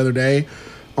about it the other day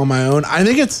on my own. I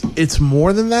think it's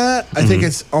more than that. I think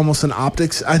it's almost an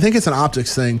optics. I think it's an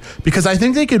optics thing because I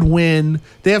think they could win.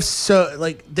 They have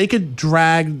they could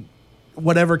drag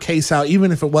whatever case out,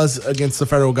 even if it was against the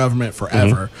federal government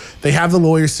forever. They have the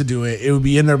lawyers to do it. It would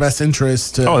be in their best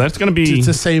interest to. Oh, that's going to be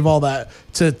to save all that,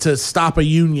 to stop a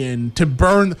union, to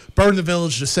burn the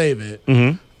village to save it.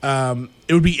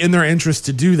 It would be in their interest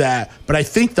to do that. But I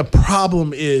think the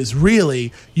problem is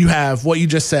really you have what you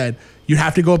just said. You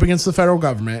have to go up against the federal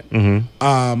government. You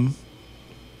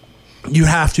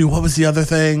have to. What was the other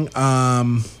thing?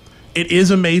 It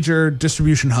is a major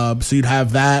distribution hub, so you'd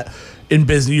have that in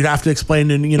business. You'd have to explain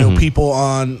to people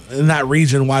in that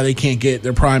region why they can't get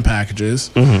their Prime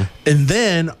packages. And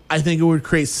then I think it would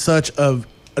create such an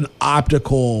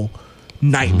optical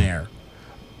nightmare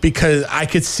because I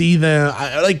could see them.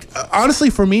 Honestly,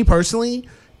 for me personally,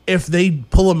 if they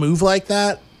pull a move like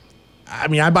that.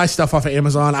 I buy stuff off of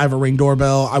Amazon. I have a Ring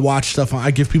doorbell. I watch stuff.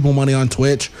 I give people money on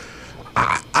Twitch.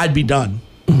 I'd be done.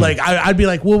 I'd be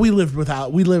well, we lived.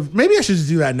 Maybe I should just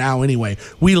do that now anyway.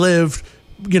 We lived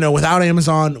without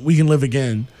Amazon, we can live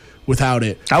again without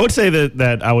it. I would say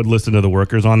that I would listen to the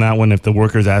workers on that one. If the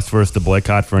workers asked for us to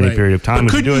boycott for any period of time,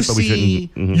 we could do it, but we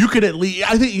shouldn't. Mm-hmm. You could at least,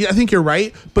 I think you're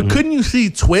right, but couldn't you see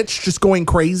Twitch just going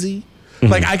crazy?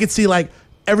 Like, I could see, like,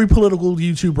 every political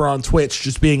YouTuber on Twitch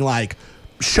just being like,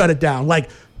 shut it down. Like,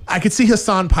 I could see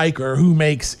Hassan Piker, who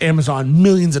makes Amazon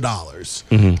millions of dollars,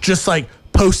 just like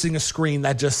posting a screen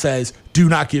that just says, do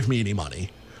not give me any money.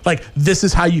 Like, this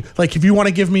is how you, like, if you want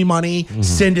to give me money,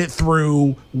 send it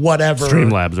through whatever.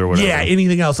 Streamlabs or whatever. Yeah,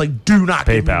 anything else. Like, do not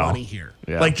PayPal. give me money here.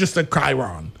 Yeah. Like, just a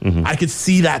Chiron. I could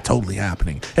see that totally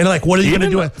happening. And, like, what are you going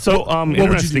to do? So,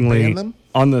 interestingly,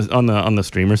 on the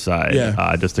streamer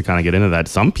side, just to kind of get into that,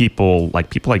 some people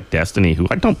like Destiny, who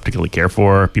I don't particularly care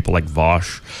for, people like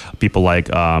Vosh, people like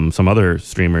some other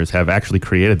streamers have actually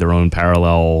created their own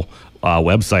parallel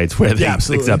websites where they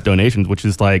accept donations, which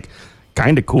is like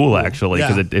kind of cool actually,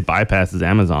 because it bypasses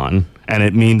Amazon, and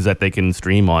it means that they can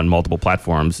stream on multiple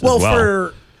platforms as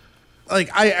well.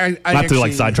 I not to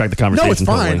like sidetrack the conversation. No, it's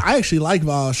fine. Totally. I actually like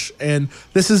Vosh, and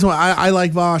this is why I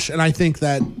like Vosh, and I think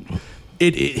that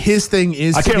his thing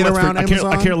is to get around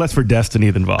Amazon. I care less for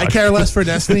Destiny than Vosh. I care less for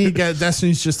Destiny.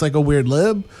 Destiny's just like a weird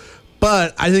lib.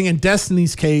 But I think in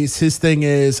Destiny's case, his thing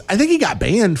is, I think he got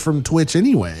banned from Twitch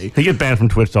anyway. He gets banned from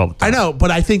Twitch all the time. I know,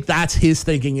 but I think that's his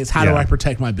thinking is, how do I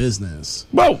protect my business?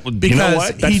 Well, because you know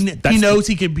what? He knows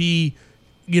he could be,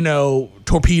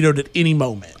 torpedoed at any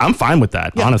moment. I'm fine with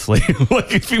that, honestly.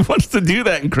 Like, if he wants to do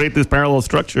that and create this parallel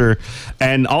structure.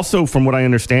 And also, from what I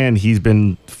understand, he's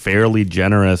been fairly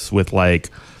generous with, like,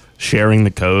 sharing the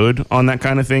code on that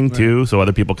kind of thing too, so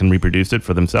other people can reproduce it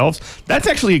for themselves. That's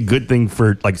actually a good thing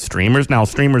for like streamers. Now,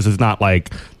 streamers is not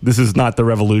like, this is not the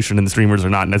revolution, and the streamers are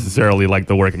not necessarily like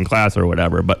the working class or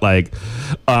whatever, but like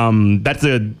that's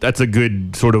a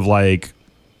good sort of like,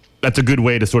 that's a good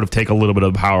way to sort of take a little bit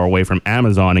of power away from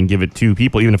Amazon and give it to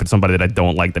people, even if it's somebody that I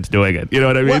don't like that's doing it. You know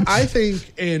what I mean? Well, I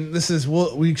think, and this is,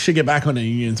 we should get back on the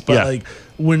unions, but like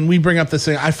when we bring up this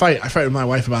thing, I fight with my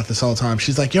wife about this all the time.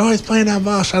 She's like, "You're always playing that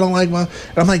Vosh. I don't like Vosh."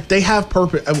 And I'm like, they have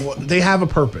purpose. They have a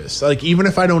purpose. Like, even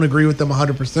if I don't agree with them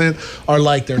 100%, or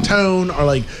like their tone, or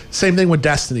like same thing with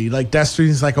Destiny. Like,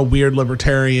 Destiny's like a weird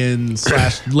libertarian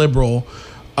 / liberal.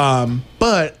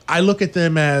 But I look at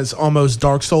them as almost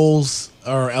Dark Souls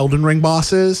or Elden Ring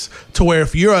bosses, to where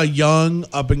if you're a young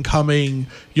up and coming,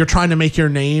 you're trying to make your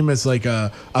name as like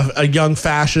a young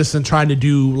fascist and trying to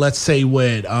do, let's say,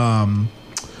 what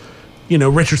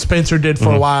Richard Spencer did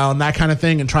for a while and that kind of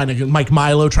thing, and trying to Mike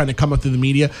Milo trying to come up through the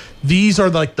media. These are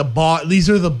like these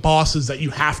are the bosses that you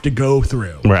have to go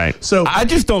through. Right. So I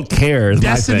just don't care.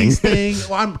 Destiny's thing.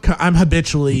 Well, I'm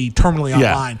habitually terminally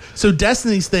online. So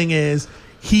Destiny's thing is,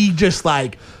 he just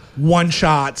like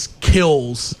one-shots,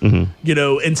 kills,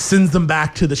 and sends them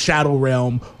back to the Shadow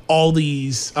Realm, all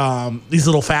these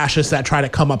little fascists that try to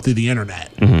come up through the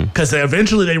internet. Because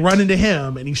eventually they run into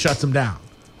him and he shuts them down.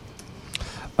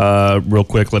 Real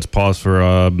quick, let's pause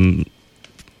for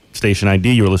station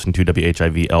ID. You're listening to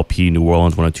WHIV LP New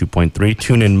Orleans 102.3.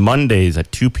 Tune in Mondays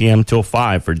at 2 p.m. till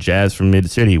 5 for Jazz from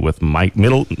Mid-City with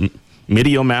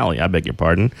Mitty O'Malley, I beg your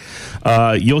pardon.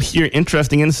 You'll hear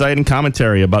interesting insight and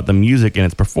commentary about the music and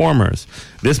its performers.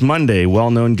 This Monday,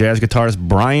 well-known jazz guitarist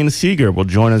Brian Seeger will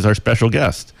join as our special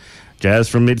guest. Jazz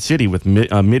from Mid-City with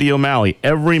Mitty O'Malley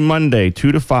every Monday,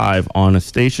 2 to 5 on a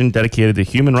station dedicated to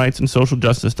human rights and social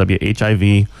justice,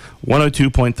 WHIV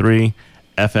 102.3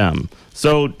 FM.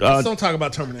 So let's don't talk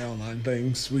about terminal online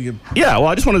things. I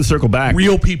just wanted to circle back.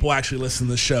 Real people actually listen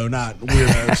to the show, not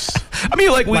weirdos. I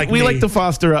mean, we like to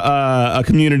foster a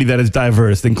community that is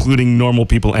diverse, including normal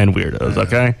people and weirdos.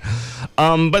 Okay,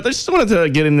 but I just wanted to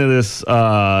get into this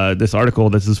article.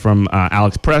 This is from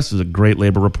Alex Press, who's a great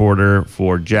labor reporter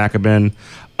for Jacobin.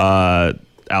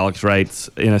 Alex writes,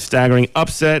 in a staggering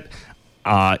upset,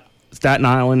 Staten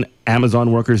Island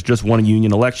Amazon workers just won a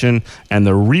union election, and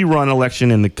the rerun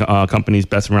election in the company's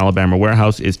Bessemer, Alabama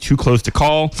warehouse is too close to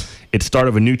call. It's start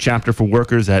of a new chapter for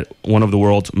workers at one of the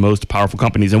world's most powerful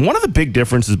companies. And one of the big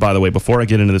differences, by the way, before I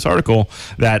get into this article,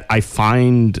 that I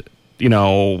find,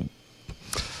 the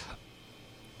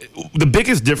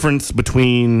biggest difference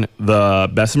between the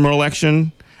Bessemer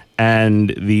election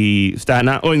and the Staten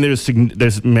Island,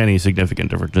 there's many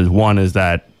significant differences. One is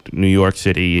that New York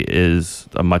City is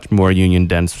a much more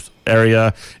union-dense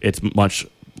area. It's much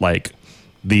like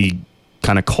the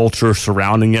kind of culture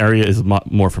surrounding area is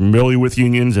more familiar with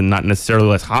unions and not necessarily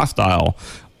less hostile.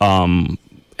 And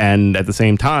at the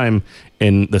same time,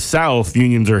 in the South,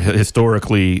 unions are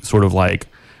historically sort of like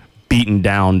beaten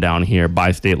down here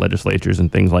by state legislatures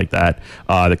and things like that.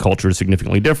 The culture is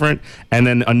significantly different. And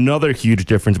then another huge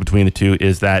difference between the two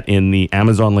is that in the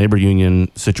Amazon labor union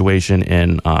situation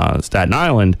in Staten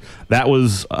Island, that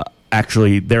was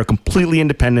actually, they're completely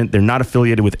independent. They're not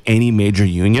affiliated with any major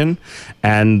union.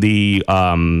 And the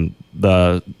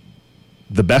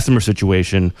Bessemer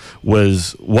situation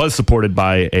was supported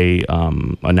by a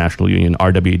national union,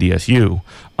 RWDSU.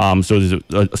 So there's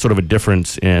a sort of a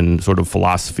difference in sort of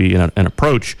philosophy and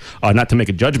approach. Not to make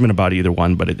a judgment about either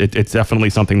one, but it's definitely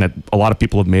something that a lot of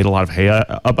people have made a lot of hay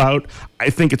about. I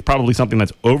think it's probably something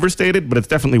that's overstated, but it's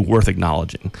definitely worth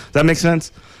acknowledging. Does that make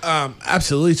sense?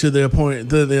 Absolutely, to the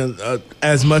point.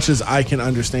 As much as I can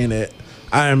understand it,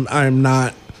 I'm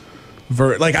not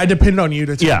I depend on you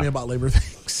to tell me about labor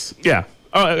things. Yeah.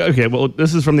 Okay, well,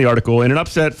 this is from the article. In an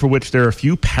upset for which there are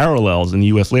few parallels in the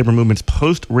U.S. labor movement's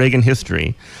post-Reagan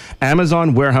history,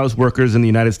 Amazon warehouse workers in the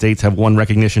United States have won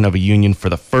recognition of a union for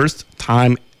the first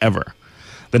time ever.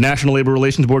 The National Labor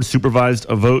Relations Board supervised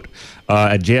a vote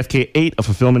at JFK 8, a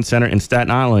fulfillment center in Staten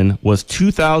Island, was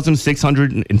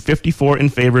 2,654 in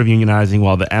favor of unionizing,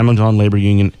 while the Amazon Labor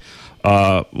Union,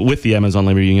 with the Amazon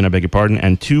Labor Union, I beg your pardon,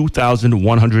 and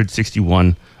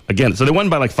 2,161 against. So they won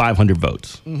by like 500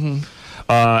 votes. Mm-hmm.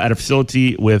 At a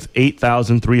facility with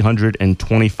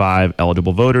 8,325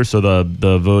 eligible voters. So the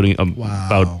voting,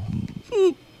 about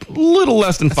a little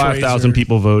less than 5,000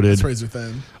 people voted. That's razor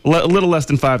thin. A little less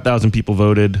than 5,000 people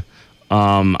voted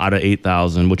out of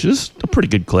 8,000, which is a pretty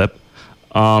good clip.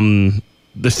 The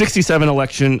 67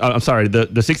 election,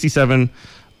 the 67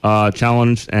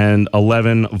 challenged and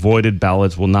 11 voided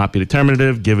ballots will not be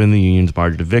determinative given the union's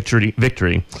margin of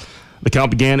victory. The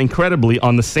count began incredibly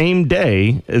on the same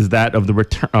day as that of the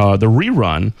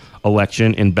rerun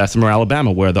election in Bessemer,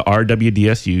 Alabama, where the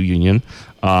RWDSU union,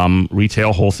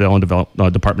 retail, wholesale, and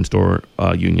department store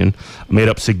union, made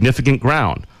up significant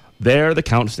ground. There, the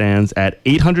count stands at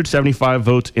 875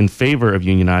 votes in favor of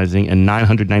unionizing and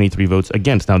 993 votes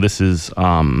against. Now, this is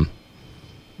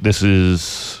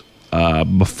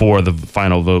before the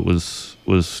final vote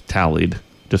was tallied,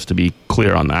 just to be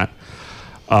clear on that.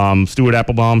 Stuart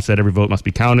Applebaum said every vote must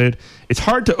be counted. It's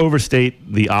hard to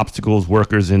overstate the obstacles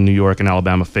workers in New York and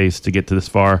Alabama face to get to this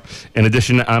far. In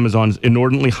addition to Amazon's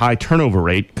inordinately high turnover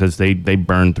rate, because they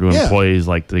burn through employees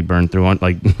like they burn through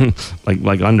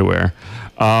like underwear.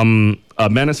 A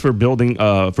menace for building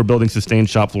sustained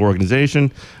shop floor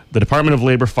organization. The Department of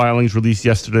Labor filings released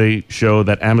yesterday show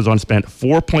that Amazon spent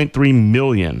 $4.3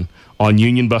 million on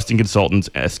union busting consultants,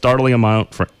 a startling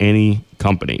amount for any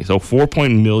company. So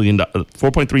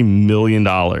 $4.3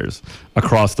 million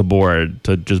across the board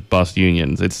to just bust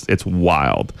unions. It's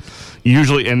wild.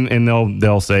 Usually, and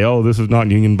they'll say, "Oh, this is not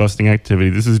union busting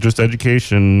activity. This is just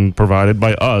education provided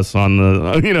by us on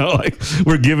the,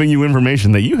 we're giving you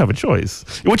information that you have a choice."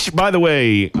 Which, by the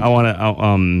way, I want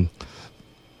to.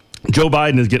 Joe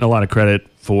Biden is getting a lot of credit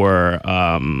for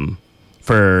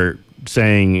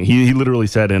saying he literally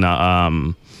said in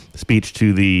a speech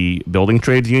to the Building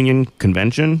Trades Union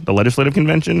convention, the legislative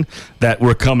convention, that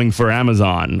we're coming for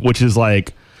Amazon, which is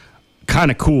like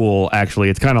kind of cool. Actually,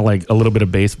 it's kind of like a little bit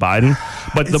of base Biden,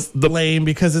 but it's the lame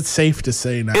because it's safe to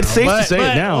say now. It's safe to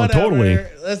say it now. Whatever. Totally.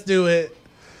 Let's do it.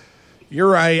 You're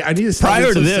right. I need to stop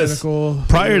being cynical.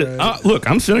 Look,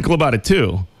 I'm cynical about it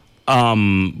too.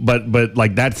 But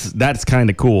like that's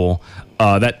kind of cool.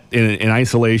 That in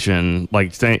isolation,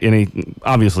 like saying,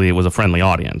 obviously it was a friendly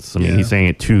audience. I mean, he's saying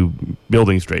it to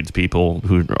building trades people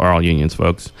who are all unions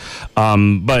folks.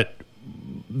 But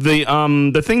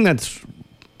the thing that's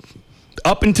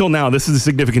up until now, this is a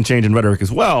significant change in rhetoric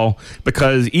as well,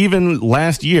 because even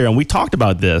last year, and we talked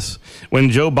about this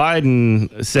when Joe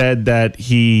Biden said that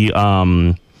he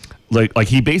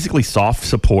he basically soft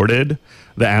supported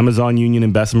the Amazon union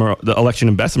in Bessemer, the election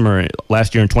in Bessemer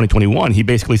last year in 2021, he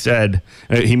basically said,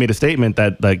 he made a statement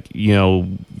that,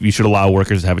 you should allow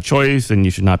workers to have a choice and you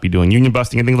should not be doing union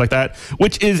busting and things like that,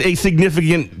 which is a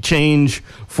significant change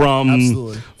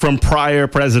from prior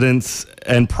presidents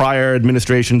and prior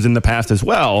administrations in the past as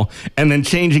well. And then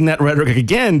changing that rhetoric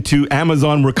again to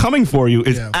Amazon, we're coming for you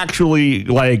is actually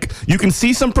you can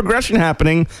see some progression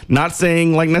happening, not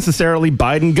saying necessarily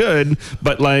Biden good,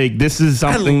 but this is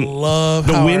something. I love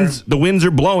the winds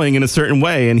are blowing in a certain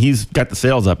way, and he's got the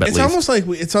sails up. It's almost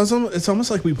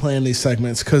like we plan these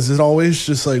segments because it always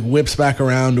just whips back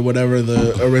around to whatever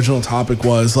the original topic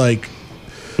was. So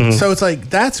it's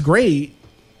that's great,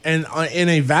 and in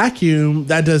a vacuum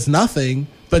that does nothing.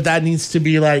 But that needs to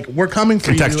be we're coming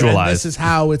for you, and this is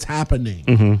how it's happening.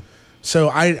 Mm-hmm. So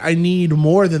I need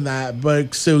more than that.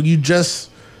 But so you just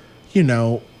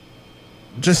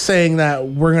just saying that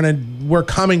we're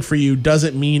coming for you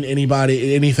doesn't mean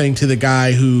anything to the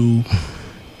guy who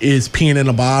is peeing in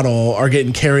a bottle or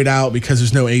getting carried out because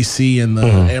there's no AC in the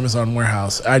Amazon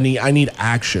warehouse. I need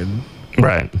action.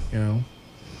 Right. You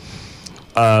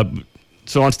know.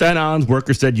 So on Staten Island,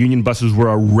 workers said union buses were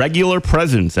a regular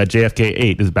presence at JFK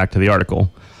 8. This is back to the article.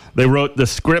 They wrote the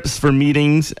scripts for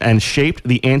meetings and shaped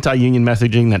the anti-union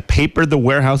messaging that papered the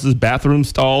warehouse's bathroom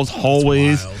stalls,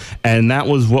 hallways, and that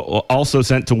was what also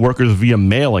sent to workers via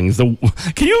mailings.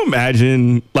 Can you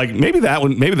imagine? Like maybe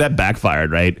that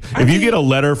backfired, right? If you get a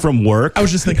letter from work, I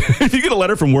was just thinking, if you get a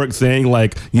letter from work saying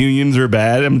like unions are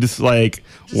bad, I'm just like,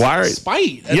 why? Are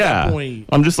spite at that point.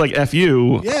 I'm just like, F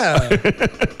you. Yeah.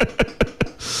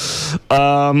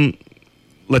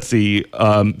 Let's see.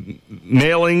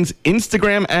 Mailings,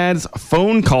 Instagram ads,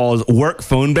 phone calls, work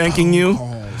phone banking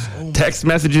text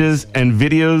messages, and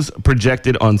videos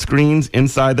projected on screens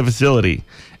inside the facility.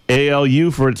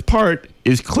 ALU, for its part,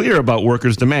 is clear about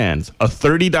workers' demands. A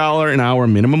 $30 an hour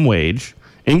minimum wage,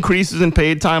 increases in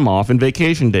paid time off and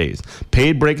vacation days,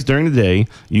 paid breaks during the day,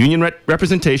 union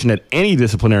representation at any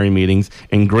disciplinary meetings,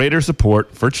 and greater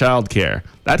support for childcare.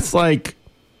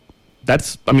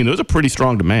 Those are pretty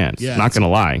strong demands. Yeah, not going to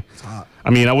lie. I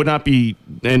mean, I would not be,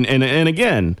 and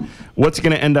again, what's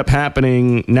going to end up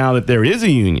happening now that there is a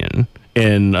union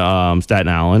in Staten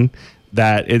Island,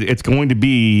 that it's going to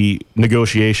be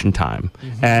negotiation time.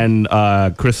 And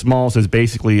Chris Smalls has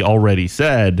basically already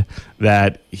said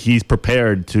that he's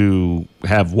prepared to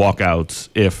have walkouts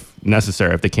if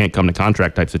necessary, if they can't come to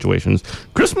contract type situations.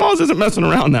 Chris Smalls isn't messing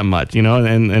around that much, and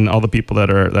all the people that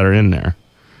are in there.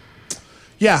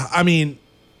 Yeah, I mean,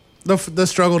 the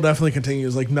struggle definitely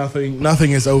continues. Like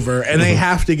nothing is over, and they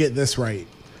have to get this right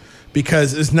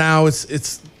because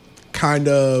it's kind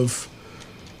of,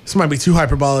 this might be too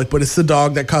hyperbolic, but it's the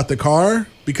dog that caught the car.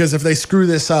 Because if they screw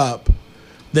this up,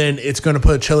 then it's going to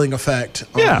put a chilling effect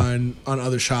on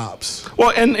other shops.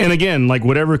 Well, and again, like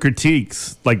whatever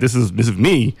critiques, like this is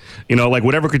me, like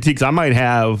whatever critiques I might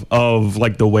have of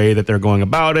like the way that they're going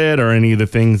about it, or any of the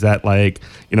things that like,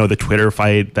 the Twitter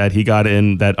fight that he got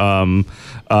in, that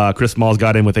Chris Smalls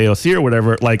got in with AOC or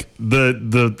whatever, like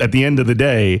the at the end of the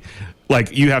day,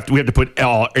 like we have to put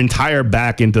our entire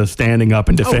back into standing up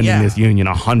and defending this union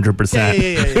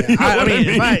 100%.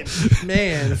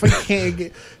 Yeah.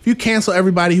 If you cancel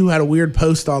everybody who had a weird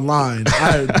post online,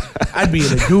 I'd be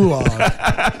in a gulag.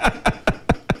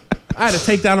 I had to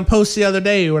take down a post the other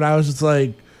day when I was just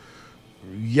like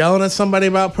yelling at somebody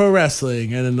about pro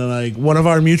wrestling, and then like one of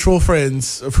our mutual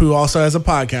friends who also has a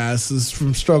podcast is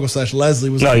from Struggle Slash Leslie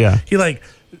was he DM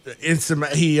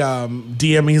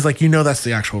me, he's like, that's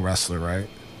the actual wrestler, right?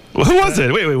 Well, who was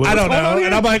it? Wait, I don't know.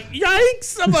 And I'm like,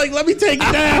 yikes. I'm like, let me take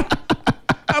it down.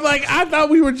 I'm like, I thought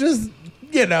we were just,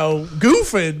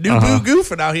 goofing,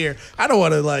 goofing out here. I don't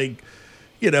want to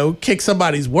kick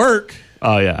somebody's work.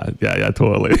 Oh yeah,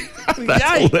 totally.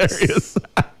 That's hilarious.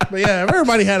 But yeah,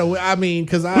 everybody had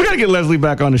because we gotta get Leslie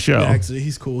back on the show. Yeah, actually,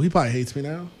 he's cool. He probably hates me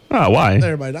now. Oh, why?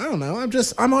 Everybody, I don't know.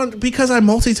 I'm on because I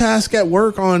multitask at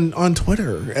work on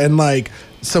Twitter, and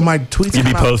so my tweets. You'd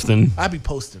be posting. I'd be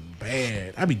posting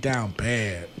bad. I'd be down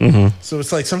bad. Mm-hmm. So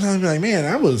it's like sometimes I'd be like, man,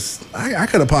 I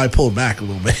could have probably pulled back a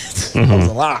little bit. That was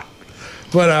a lot.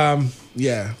 But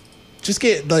yeah, just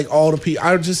get all the people.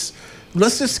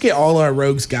 Let's just get all our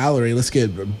rogues gallery. Let's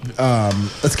get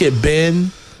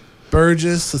Ben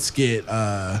Burgess. Let's get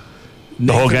the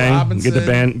whole gang. Robinson. Get the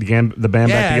band back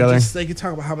together. They can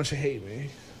talk about how much they hate me.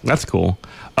 That's cool.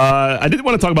 I did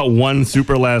want to talk about one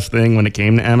super last thing when it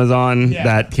came to Amazon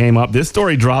that came up. This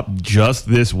story dropped just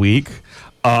this week.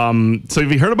 So have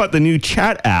you heard about the new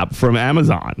chat app from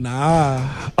Amazon?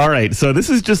 Nah. All right. So this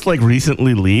is just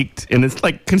recently leaked, and it's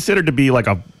considered to be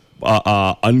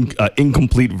a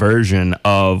incomplete version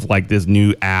of this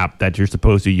new app that you're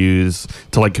supposed to use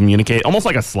to communicate, almost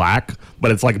like a Slack,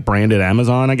 but it's branded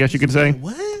Amazon, I guess you could say.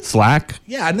 What? Slack?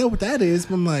 Yeah, I know what that is,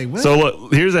 but I'm like, what? So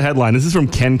look, here's a headline. This is from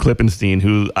Ken Klippenstein,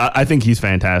 who I think he's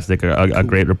fantastic, a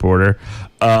great reporter.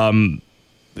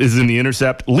 This is in The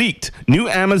Intercept. Leaked. New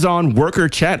Amazon worker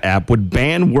chat app would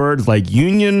ban words like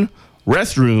union,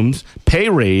 restrooms, pay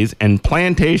raise, and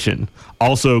plantation.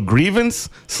 Also, grievance,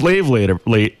 slave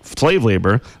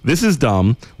labor, this is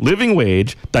dumb, living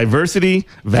wage, diversity,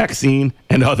 vaccine,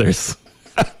 and others.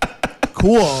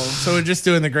 Cool. So we're just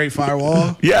doing the Great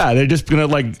Firewall? Yeah, they're just gonna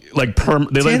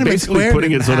they're basically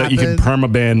putting it so that you can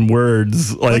permaban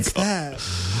words. What's that?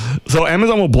 So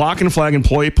Amazon will block and flag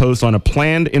employee posts on a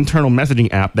planned internal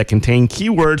messaging app that contain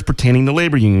keywords pertaining to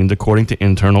labor unions, according to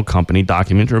internal company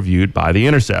documents reviewed by The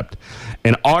Intercept.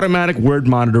 An automatic word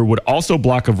monitor would also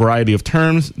block a variety of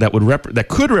terms that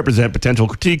could represent potential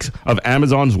critiques of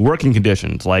Amazon's working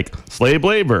conditions, like slave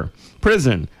labor,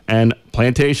 prison, and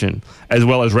plantation, as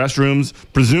well as restrooms,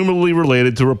 presumably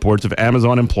related to reports of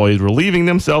Amazon employees relieving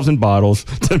themselves in bottles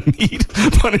to meet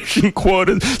punishing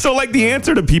quotas. So, like, the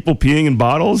answer to people peeing in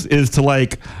bottles is to,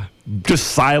 like,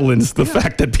 just silence the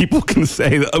fact that people can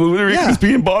say, we're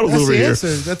peeing in bottles over here. That's the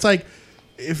answer. That's like,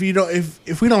 if we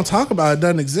don't talk about it, it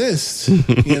doesn't exist.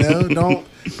 You know,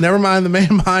 never mind the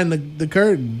man behind the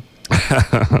curtain.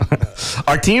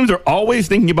 Our teams are always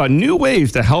thinking about new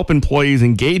ways to help employees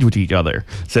engage with each other,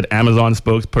 said Amazon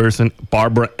spokesperson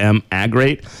Barbara M.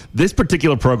 Agrate. This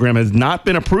particular program has not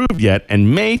been approved yet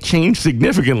and may change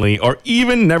significantly or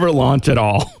even never launch at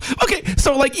all. Okay,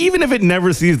 so like even if it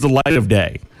never sees the light of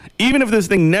day, even if this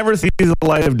thing never sees the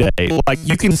light of day, like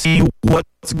you can see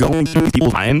what's going through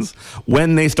people's minds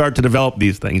when they start to develop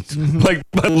these things, like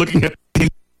by looking at these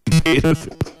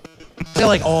data. I feel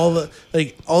like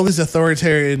all these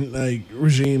authoritarian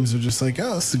regimes are just like,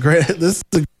 oh, this is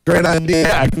a great idea.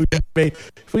 Yeah.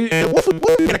 If we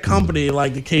get a company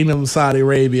like the Kingdom of Saudi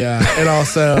Arabia and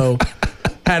also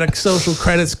had a social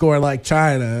credit score like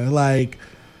China, like,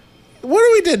 what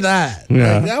if we did that?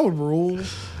 Yeah. Like, that would rule.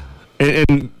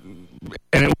 And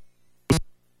it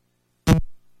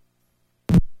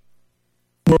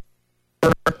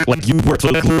like you work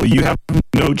so clearly, you have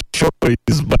no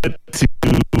choice but to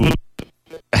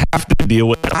have to deal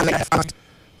with that.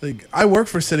 Like, I work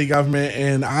for city government,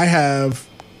 and I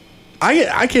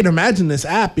can't imagine this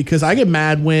app because I get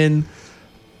mad when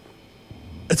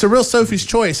it's a real Sophie's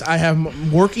choice. I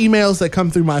have work emails that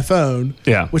come through my phone,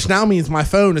 which now means my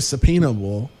phone is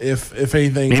subpoenable if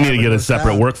anything. You need to get a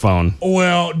separate work phone.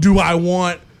 Well, do I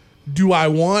want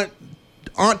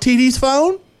Aunt TD's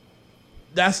phone?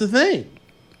 That's the thing.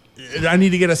 I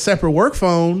need to get a separate work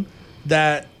phone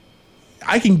that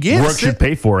I can get. Work should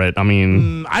pay for it. I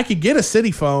mean, I could get a city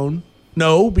phone.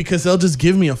 No, because they'll just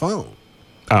give me a phone.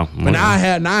 Oh, but now I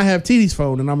have TD's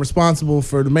phone, and I'm responsible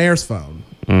for the mayor's phone.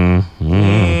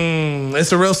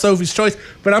 It's a real Sophie's choice.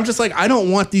 But I'm just like, I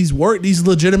don't want these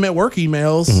legitimate work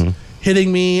emails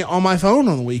hitting me on my phone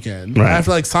on the weekend. Right. I have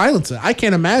to like silence it. I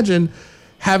can't imagine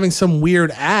having some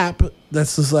weird app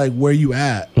that's just like, where you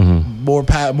at? More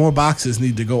boxes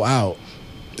need to go out.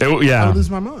 I lose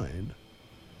my mind.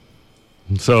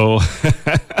 So,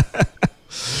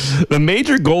 the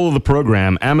major goal of the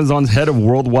program, Amazon's head of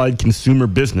worldwide consumer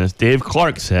business, Dave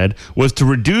Clark, said, was to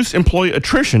reduce employee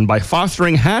attrition by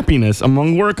fostering happiness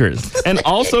among workers and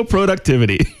also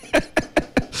productivity.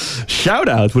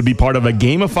 Shoutouts would be part of a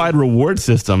gamified reward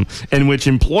system in which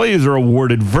employees are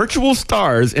awarded virtual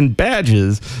stars and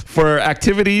badges for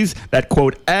activities that,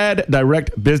 quote, add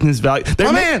direct business value.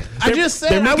 I just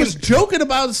said I was joking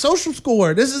about the social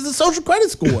score. This is the social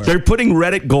credit score. They're putting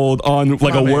Reddit Gold on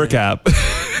like a work app.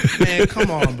 Man,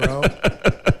 come on, bro.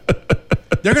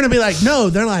 They're going to be like, no,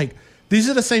 they're like, these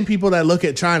are the same people that look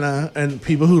at China and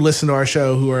people who listen to our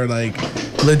show who are like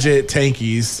legit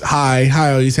tankies. Hi,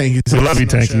 all you tankies. We love you,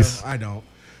 tankies. I don't.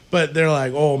 But they're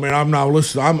like, oh, man, I'm not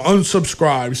listening. I'm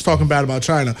unsubscribed. He's talking bad about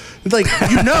China. It's like,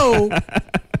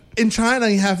 in China,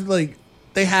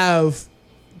 they have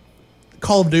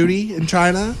Call of Duty in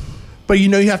China. But you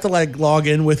have to like log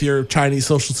in with your Chinese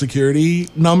social security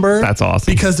number. That's awesome.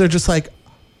 Because they're just like,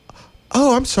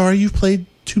 oh, I'm sorry, you've played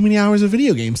too many hours of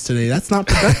video games today. That's not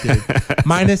productive.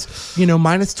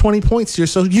 minus 20 points here.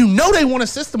 So they want a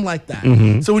system like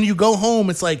that. So when you go home,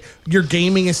 it's like your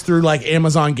gaming is through like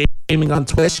Amazon Gaming on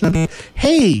Twitch. And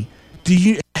hey,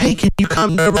 can you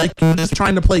come? Like you're just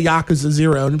trying to play Yakuza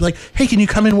 0, and be like, hey, can you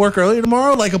come in work early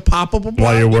tomorrow? Like a pop-up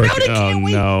while you're working. They can't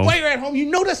wait while you're at home.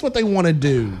 That's what they want to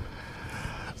do.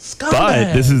 Scumbags.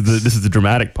 But this is the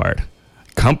dramatic part.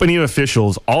 Company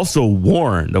officials also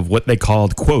warned of what they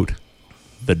called, quote,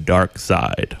 the dark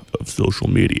side of social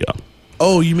media.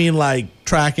 Oh, you mean like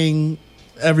tracking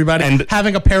everybody and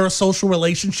having a parasocial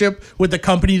relationship with the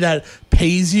company that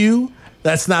pays you?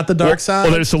 That's not the dark side?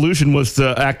 Well, their solution was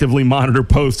to actively monitor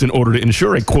posts in order to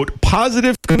ensure a, quote,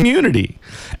 positive community.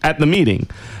 At the meeting,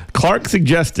 Clark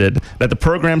suggested that the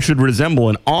program should resemble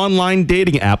an online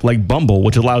dating app like Bumble,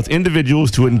 which allows individuals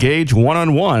to engage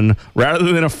one-on-one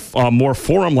rather than a more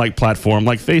forum-like platform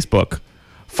like Facebook.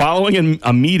 Following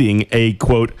a meeting, a,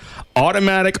 quote,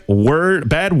 automatic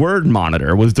bad word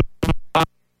monitor was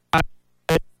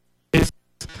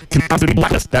can also be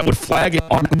blacklist that would flag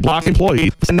and block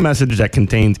employees send a message that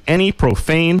contains any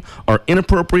profane or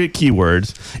inappropriate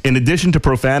keywords. In addition to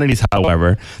profanities,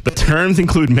 however, the terms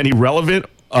include many relevant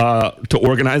to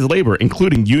organized labor,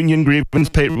 including union grievance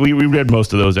pay. We read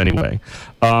most of those anyway.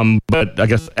 But I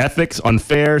guess ethics,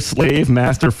 unfair, slave,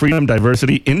 master, freedom,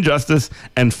 diversity, injustice,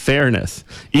 and fairness.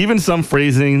 Even some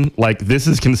phrasing like "this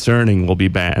is concerning" will be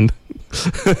banned.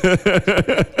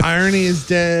 Irony is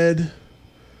dead.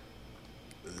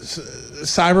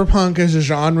 Cyberpunk as a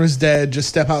genre is dead. Just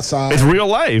step outside. It's real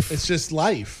life. It's just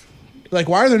life. Like,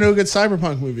 why are there no good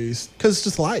cyberpunk movies? Because it's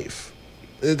just life.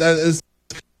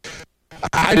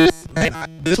 I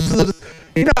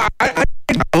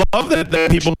love that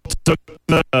people took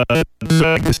the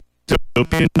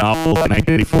dystopian novel in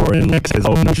 1984 and like says,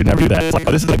 "Oh, you should never do that." It's like,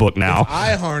 oh, this is a book now. If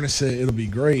I harness it, it'll be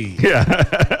great. Yeah.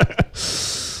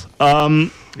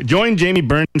 Join Jamie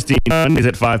Bernstein Mondays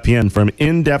at 5 p.m. for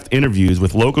in-depth interviews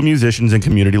with local musicians and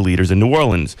community leaders in New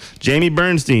Orleans. Jamie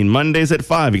Bernstein, Mondays at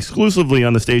 5, exclusively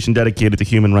on the station dedicated to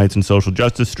human rights and social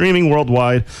justice, streaming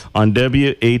worldwide on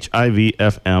WHIVFM.org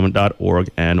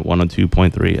and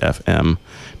 102.3 FM.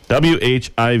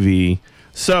 WHIV.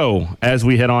 So, as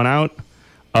we head on out,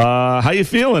 how you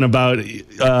feeling about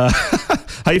the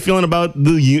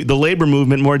labor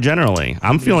movement more generally?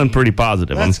 I'm feeling pretty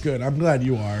positive. That's good. I'm glad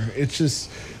you are. It's just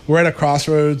we're at a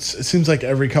crossroads. It seems like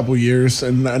every couple years,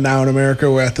 and now in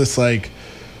America we're at this like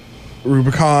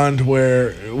Rubicon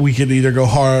where we could either go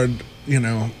hard,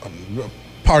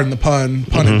 pardon the pun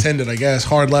intended, I guess,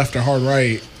 hard left or hard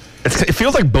right. It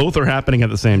feels like both are happening at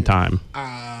the same time.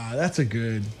 That's a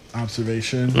good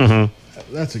observation. Mm-hmm.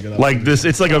 That's a good like this.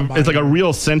 It's like a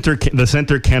real center. The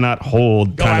center cannot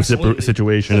hold kind of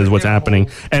situation is what's happening,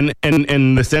 and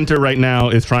the center right now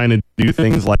is trying to do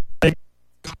things like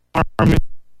Harmony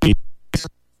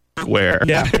Square.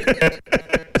 Yeah,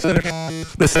 that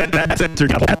center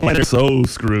they're so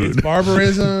screwed. It's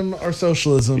barbarism or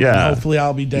socialism. Yeah, and hopefully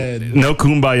I'll be dead. No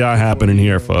kumbaya happening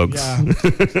here, folks. Yeah.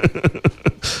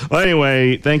 Well,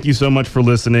 anyway, thank you so much for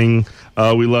listening.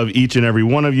 We love each and every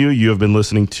one of you. You have been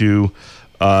listening to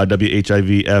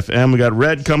WHIV FM. We got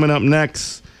Red coming up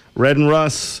next. Red and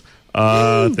Russ.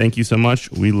 Thank you so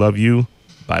much. We love you.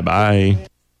 Bye-bye.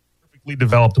 Perfectly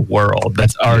developed world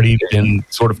that's already been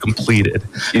sort of completed.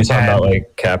 You talking about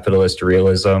like capitalist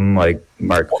realism, like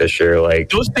Mark Fisher, like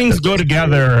those things go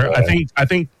together. I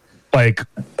think like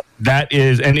that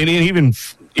is, and even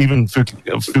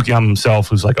Fukuyama himself,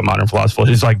 who's like a modern philosopher,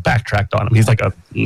 he's like backtracked on him. He's like a